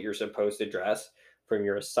matching what you're supposed to dress from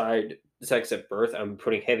your assigned sex at birth, I'm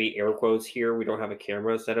putting heavy air quotes here. We don't have a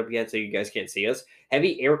camera set up yet, so you guys can't see us.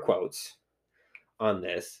 Heavy air quotes on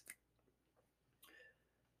this.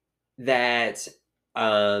 That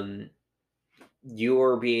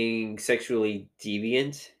you're being sexually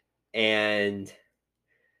deviant and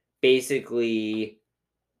basically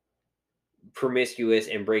promiscuous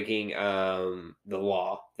and breaking the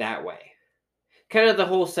law that way. Kind of the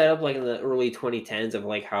whole setup like in the early 2010s of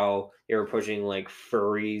like how they were pushing like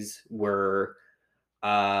furries were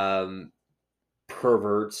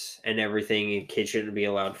perverts and everything, and kids shouldn't be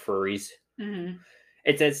allowed furries. Mm-hmm.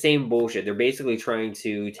 It's that same bullshit. They're basically trying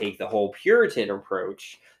to take the whole Puritan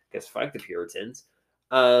approach, because fuck the Puritans,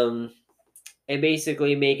 and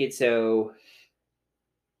basically make it so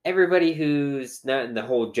everybody who's not in the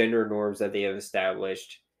whole gender norms that they have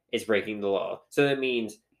established is breaking the law. So that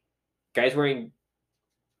means guys wearing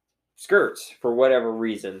skirts for whatever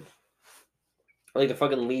reason, like the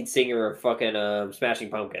fucking lead singer of fucking Smashing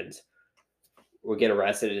Pumpkins, will get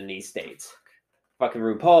arrested in these states. Fucking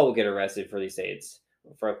RuPaul will get arrested for these states.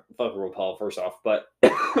 Fuck RuPaul, first off, but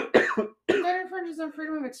Better for infringes on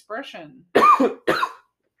freedom of expression.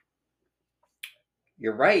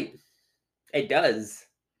 You're right. It does.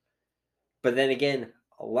 But then again,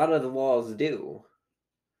 a lot of the laws do.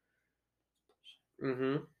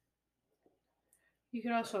 Mm-hmm. You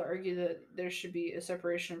could also argue that there should be a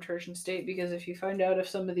separation of church and state, because if you find out if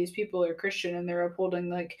some of these people are Christian and they're upholding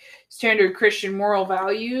like standard Christian moral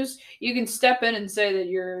values, you can step in and say that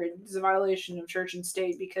it's a violation of church and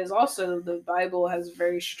state, because also the Bible has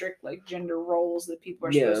very strict like gender roles that people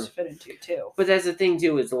are supposed to fit into too. But that's the thing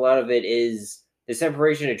too, is a lot of it is the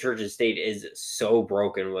separation of church and state is so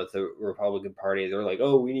broken with the Republican Party. They're like,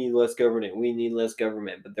 oh, we need less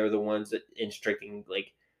government, but they're the ones that instructing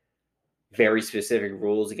like very specific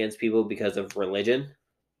rules against people because of religion.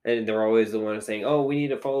 And they're always the ones saying, oh, we need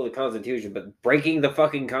to follow the Constitution, but breaking the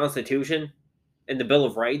fucking Constitution and the Bill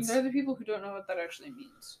of Rights. They're the people who don't know what that actually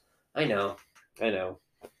means. I know.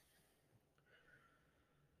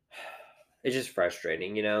 It's just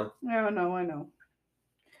frustrating, you know? I know.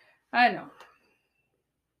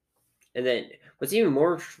 And then what's even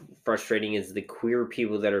more frustrating is the queer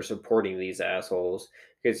people that are supporting these assholes,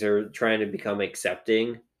 because they're trying to become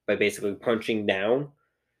accepting by basically punching down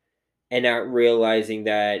and not realizing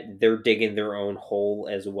that they're digging their own hole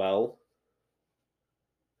as well.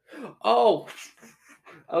 Oh,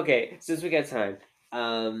 okay. Since we got time,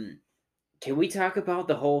 can we talk about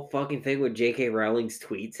the whole fucking thing with J.K. Rowling's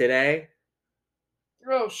tweet today?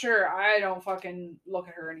 Oh, sure. I don't fucking look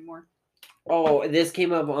at her anymore. Oh, this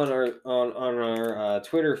came up on our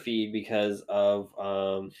Twitter feed because of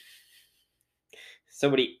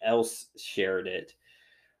somebody else shared it.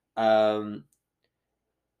 So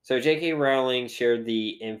J.K. Rowling shared the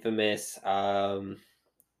infamous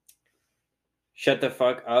 "Shut the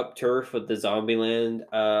fuck up" turf with the Zombieland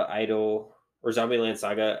idol, or Zombieland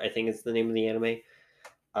Saga, I think it's the name of the anime.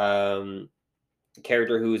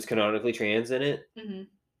 Character who is canonically trans in it. Mm-hmm.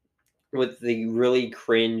 With the really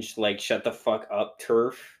cringe, like, "shut the fuck up"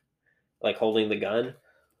 turf, like holding the gun.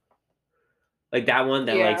 Like that one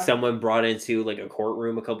that like someone brought into like a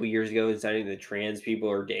courtroom a couple years ago, deciding that trans people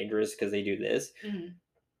are dangerous because they do this. Mm-hmm.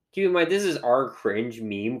 Keep in mind, this is our cringe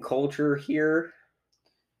meme culture here.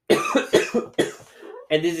 And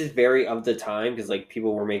this is very of the time, because like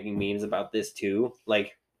people were making memes about this too.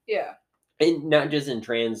 Like, yeah. And not just in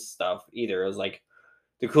trans stuff either. It was like,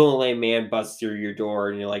 the cool and lame man busts through your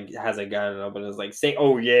door and like has a gun and it's like, say,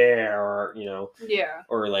 oh yeah, or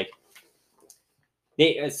or like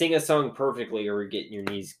sing a song perfectly or get your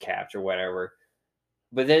knees capped or whatever.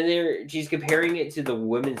 But then she's comparing it to the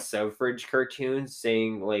women's suffrage cartoons,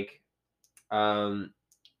 saying like,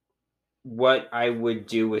 what I would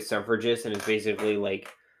do with suffragists, and it's basically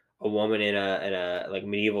like a woman in a like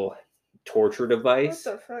medieval torture device.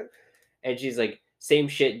 What the fuck? And she's like, same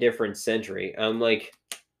shit, different century. I'm like,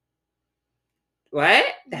 what?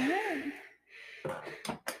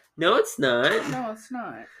 No, it's not. No, it's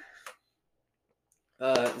not.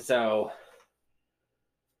 So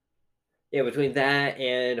yeah, between that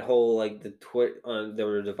and whole like the they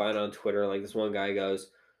were divine on Twitter. Like this one guy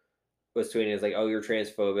was tweeting, is like, oh, you're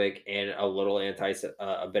transphobic and a little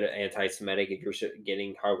a bit of anti-Semitic if you're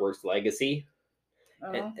getting Hogwarts Legacy.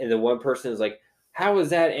 And the one person is like, how is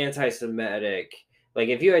that anti-Semitic? Like,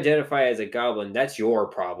 if you identify as a goblin, that's your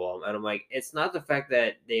problem. And I'm like, it's not the fact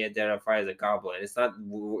that they identify as a goblin. It's not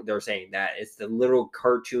they're saying that. It's the little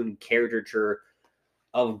cartoon caricature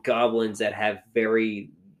of goblins that have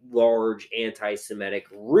very large anti-Semitic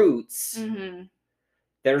roots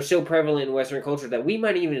that are so prevalent in Western culture that we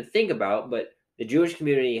might even think about, but the Jewish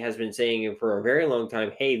community has been saying for a very long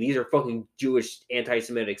time, hey, these are fucking Jewish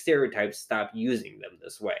anti-Semitic stereotypes. Stop using them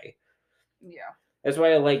this way. Yeah. That's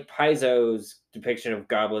why I like Paizo's depiction of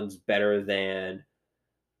goblins better than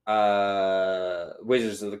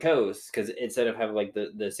Wizards of the Coast, because instead of having like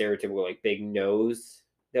the stereotypical like big nose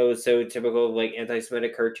that was so typical of like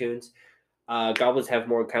anti-Semitic cartoons, goblins have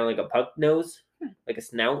more kind of like a puck nose, like a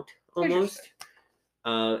snout almost.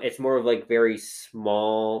 It's more of like very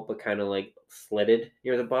small but kind of like slitted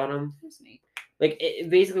near the bottom. That's neat. Like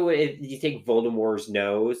basically, if you take Voldemort's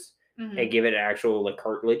nose and give it actual like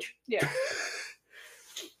cartilage,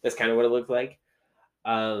 that's kind of what it looks like.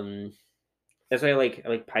 That's why I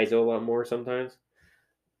like Paizo a lot more sometimes.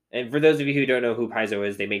 And for those of you who don't know who Paizo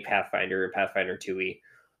is, they make Pathfinder and Pathfinder 2e.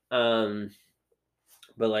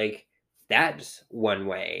 But like that's one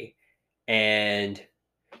way. And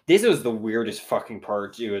this was the weirdest fucking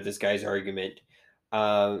part too of this guy's argument.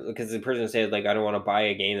 Because the person said like, I don't want to buy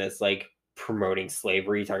a game that's like promoting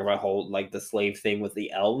slavery, talking about whole like the slave thing with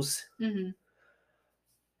the elves. The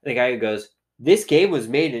guy goes, this game was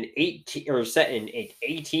made in set in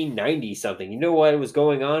 1890 something. You know what was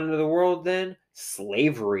going on in the world then?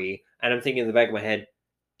 slavery. And I'm thinking in the back of my head,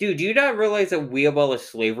 dude, do you not realize that we abolished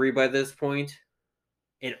slavery by this point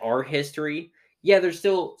in our history? Yeah, there's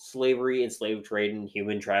still slavery and slave trade and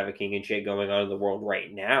human trafficking and shit going on in the world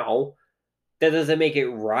right now. That doesn't make it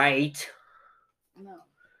right. No.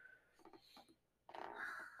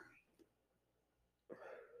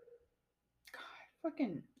 God,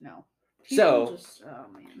 fucking no. People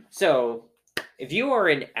So, if you are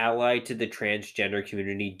an ally to the transgender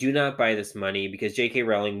community, do not buy this money because J.K.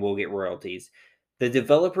 Rowling will get royalties. The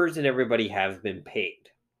developers and everybody have been paid.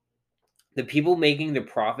 The people making the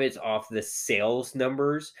profits off the sales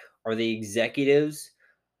numbers are the executives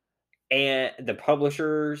and the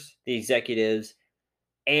publishers, the executives,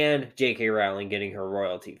 and J.K. Rowling getting her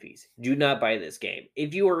royalty fees. Do not buy this game.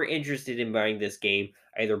 If you are interested in buying this game,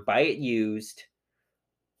 either buy it used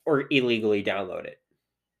or illegally download it.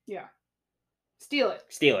 Yeah. Steal it.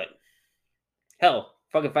 Steal it. Hell,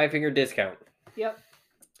 fucking 5-finger discount. Yep.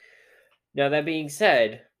 Now, that being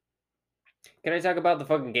said, can I talk about the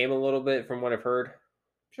fucking game a little bit from what I've heard?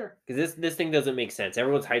 Sure. Because this thing doesn't make sense.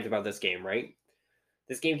 Everyone's hyped about this game, right?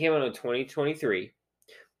 This game came out in 2023.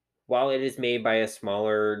 While it is made by a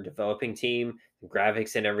smaller developing team, the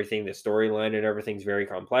graphics and everything, the storyline and everything's very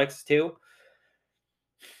complex too.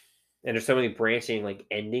 And there's so many branching like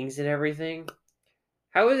endings and everything.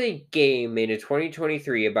 How is a game made in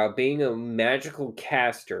 2023 about being a magical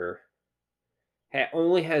caster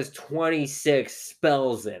only has 26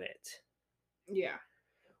 spells in it? Yeah.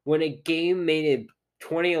 When a game made in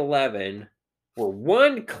 2011 where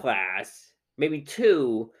one class, maybe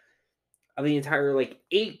two, of the entire like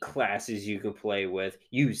 8 classes you can play with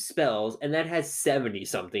use spells, and that has 70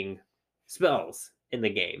 something spells in the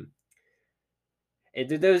game. And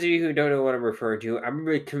to those of you who don't know what I'm referring to, I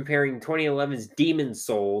remember comparing 2011's Demon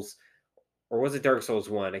Souls, or was it Dark Souls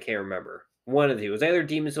 1? I can't remember. One of the two. It was either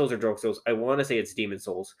Demon Souls or Dark Souls. I want to say it's Demon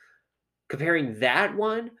Souls. Comparing that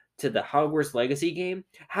one to the Hogwarts Legacy game,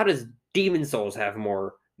 how does Demon Souls have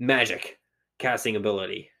more magic casting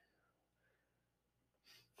ability?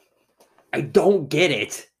 I don't get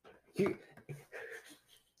it.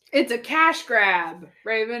 It's a cash grab,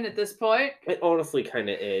 Raven, at this point. It honestly kind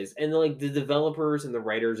of is. And like the developers and the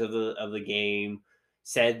writers of the game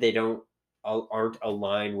said they aren't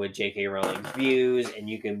aligned with J.K. Rowling's views, and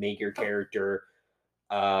you can make your character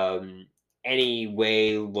any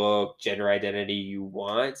way, look, gender identity you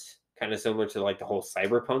want, kind of similar to like the whole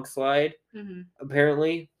cyberpunk slide. Mm-hmm.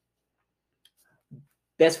 Apparently,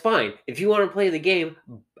 that's fine. If you want to play the game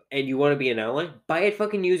and you want to be an ally, buy it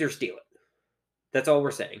fucking used or steal it. That's all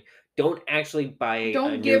we're saying. Don't actually buy.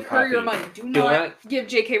 Don't give her your money. Do not give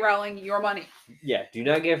J.K. Rowling your money. Yeah, do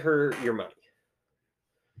not give her your money.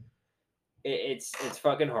 It's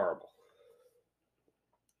fucking horrible.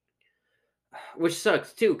 Which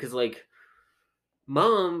sucks too, because like,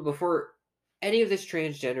 Mom, before any of this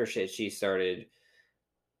transgender shit, she started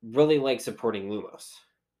really like supporting Lumos,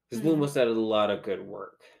 because Lumos did a lot of good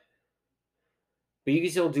work. But you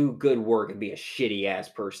can still do good work and be a shitty ass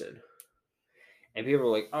person. And people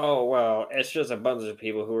are like, oh, well, it's just a bunch of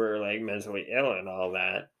people who are like mentally ill and all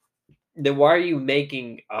that. Then why are you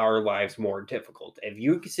making our lives more difficult? If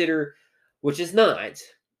you consider, which is not,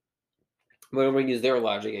 but I'm going to use their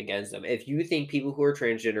logic against them. If you think people who are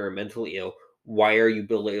transgender are mentally ill, why are you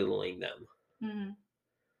belittling them? Mm-hmm.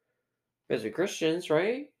 Because they're Christians,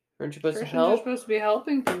 right? Aren't you supposed Christians to help? are supposed to be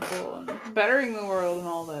helping people and bettering the world and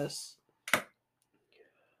all this.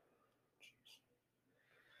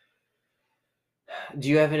 Do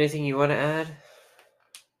you have anything you want to add?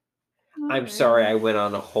 I'm sorry I went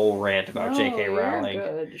on a whole rant about J.K. Rowling.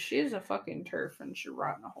 You're good. She's a fucking turf and should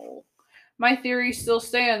rot in a hole. My theory still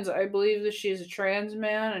stands. I believe that she's a trans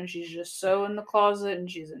man and she's just so in the closet and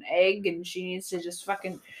she's an egg and she needs to just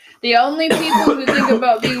fucking... The only people who think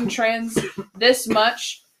about being trans this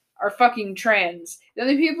much are fucking trans. The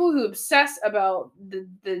only people who obsess about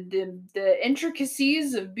the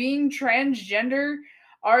intricacies of being transgender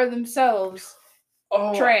are themselves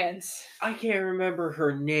trans. I can't remember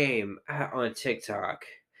her name on TikTok.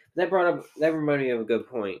 That reminded me of a good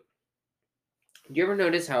point. Do you ever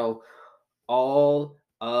notice how all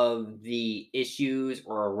of the issues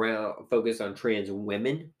are focused on trans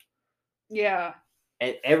women? Yeah.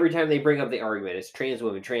 And every time they bring up the argument, it's trans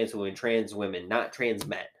women, not trans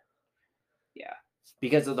men. Yeah.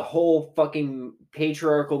 Because of the whole fucking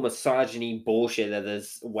patriarchal misogyny bullshit that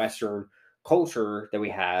this Western culture that we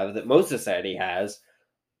have, that most society has,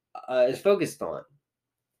 is focused on.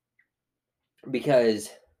 Because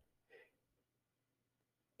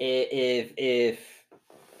if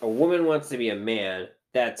a woman wants to be a man,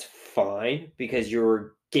 that's fine, because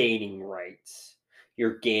you're gaining rights,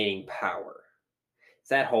 you're gaining power.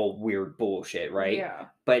 that whole weird bullshit, right? Yeah.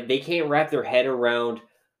 But they can't wrap their head around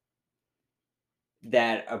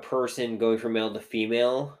that a person going from male to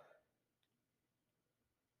female.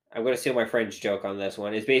 I'm going to steal my friend's joke on this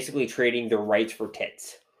one. Is basically trading their rights for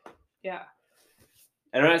tits. Yeah.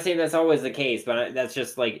 And I'm not saying that's always the case, but that's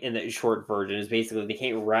just like in the short version. Is basically they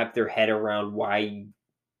can't wrap their head around why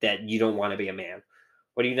that you don't want to be a man.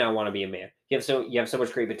 Why do you not want to be a man? You have so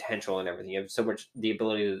much great potential and everything. You have so much the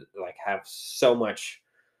ability to like have so much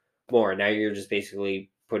more. Now you're just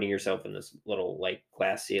basically putting yourself in this little like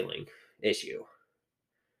glass ceiling issue.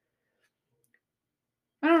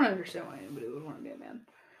 I don't understand why anybody would want to be a man.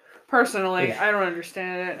 Personally, I don't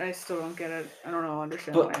understand it. I still don't get it. I don't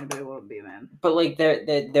understand why anybody would be a man. But like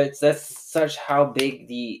that's such how big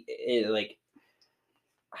like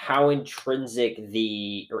how intrinsic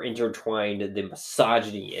or intertwined the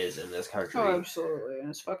misogyny is in this country. Oh, absolutely. And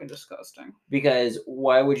it's fucking disgusting. Because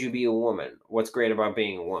why would you be a woman? What's great about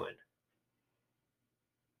being a woman?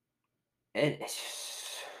 And it's just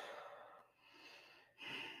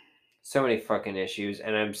so many fucking issues.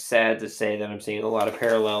 And I'm sad to say that I'm seeing a lot of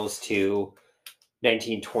parallels to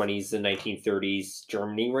 1920s and 1930s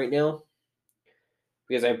Germany right now.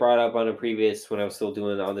 Because I brought up on a previous, when I was still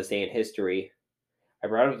doing On This Day in History, I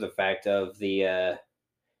brought up the fact of the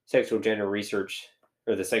sexual gender research,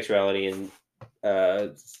 or the sexuality and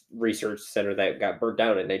research center that got burnt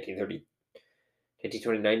down in 1929,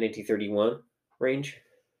 1931 range.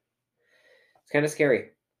 It's kind of scary.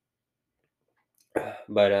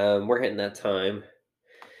 But we're hitting that time.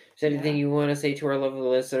 Is there anything you want to say to our lovely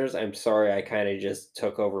listeners? I'm sorry I kind of just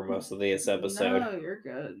took over most of this episode. No, you're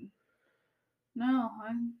good. No,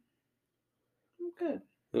 I'm good.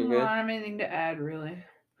 You're I good? don't have anything to add, really.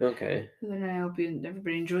 Okay. Then I hope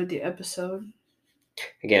everybody enjoyed the episode.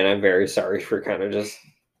 Again, I'm very sorry for kind of just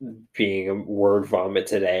being a word vomit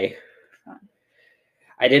today. Fine.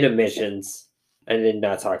 I did omissions. I did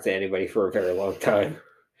not talk to anybody for a very long time.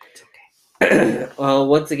 It's okay. Well,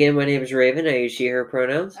 once again, my name is Raven. I use she, her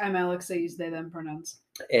pronouns. I'm Alex. I use they, them pronouns.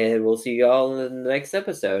 And we'll see you all in the next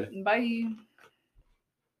episode. Bye.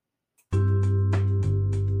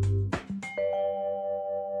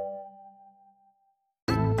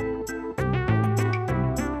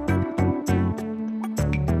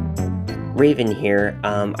 Raven here.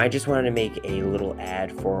 I just wanted to make a little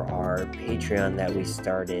ad for our Patreon that we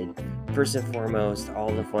started. First and foremost,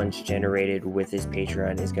 all the funds generated with this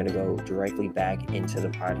Patreon is going to go directly back into the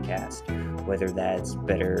podcast, whether that's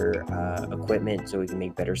better equipment so we can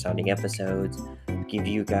make better sounding episodes, give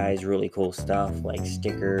you guys really cool stuff like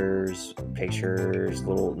stickers, pictures,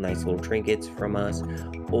 nice little trinkets from us,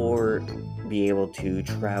 or be able to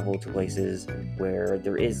travel to places where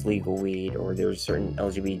there is legal weed or there's certain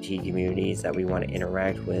LGBT communities that we want to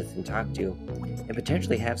interact with and talk to, and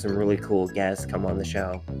potentially have some really cool guests come on the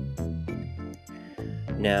show.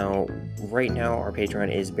 Now, right now our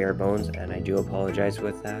Patreon is bare bones, and I do apologize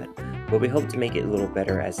with that, but we hope to make it a little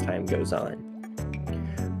better as time goes on.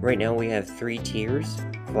 Right now we have 3 tiers: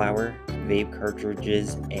 flower, vape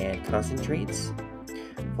cartridges, and concentrates.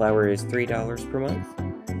 Flower is $3 per month.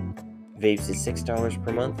 Vapes is $6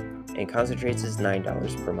 per month, and concentrates is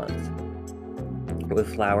 $9 per month.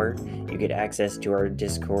 With flower, you get access to our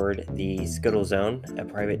Discord, the Scuttle Zone, a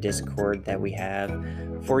private Discord that we have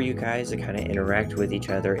for you guys to kind of interact with each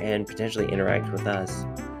other and potentially interact with us.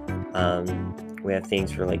 We have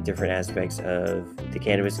things for like different aspects of the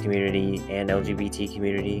cannabis community and LGBT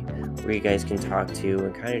community where you guys can talk to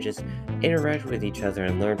and kind of just interact with each other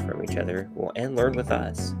and learn from each other, and learn with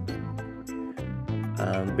us.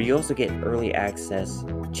 But you also get early access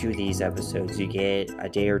to these episodes. You get a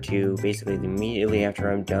day or two, basically immediately after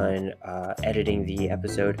I'm done editing the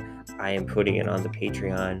episode, I am putting it on the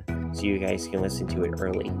Patreon so you guys can listen to it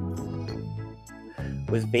early.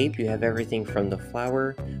 With vape, you have everything from the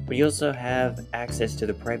flower, but you also have access to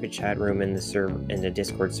the private chat room in the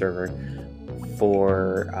Discord server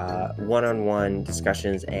for one-on-one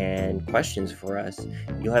discussions and questions for us.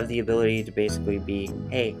 You'll have the ability to basically be,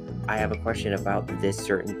 hey, I have a question about this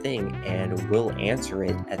certain thing, and we'll answer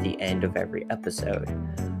it at the end of every episode.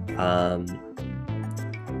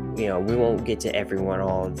 We won't get to everyone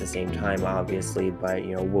all at the same time, obviously, but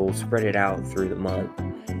we'll spread it out through the month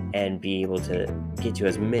and be able to get to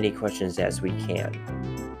as many questions as we can.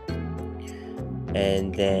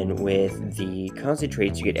 And then with the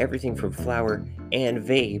concentrates, you get everything from flower and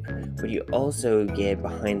vape, but you also get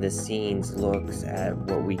behind the scenes looks at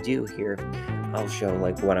what we do here. I'll show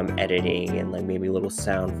like what I'm editing and like maybe little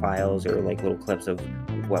sound files or like little clips of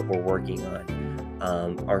what we're working on.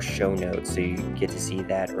 Our show notes, so you get to see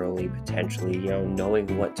that early, potentially,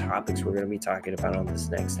 knowing what topics we're going to be talking about on this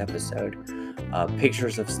next episode.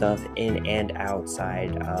 pictures of stuff in and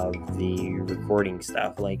outside of the recording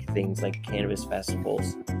stuff, like things like cannabis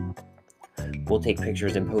festivals. We'll take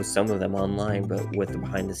pictures and post some of them online, but with the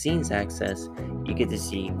behind the scenes access, you get to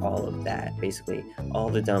see all of that. Basically, all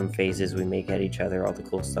the dumb faces we make at each other, all the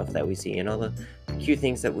cool stuff that we see, and all the cute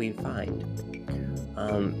things that we find.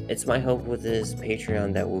 It's my hope with this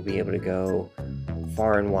Patreon that we'll be able to go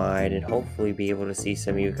far and wide and hopefully be able to see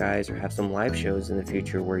some of you guys or have some live shows in the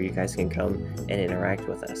future where you guys can come and interact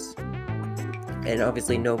with us. And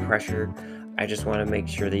obviously, no pressure. I just want to make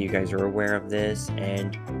sure that you guys are aware of this,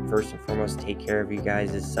 and first and foremost, take care of you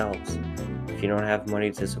guys yourselves. If you don't have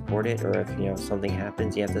money to support it, or if something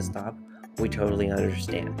happens, you have to stop, we totally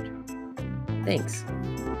understand. Thanks.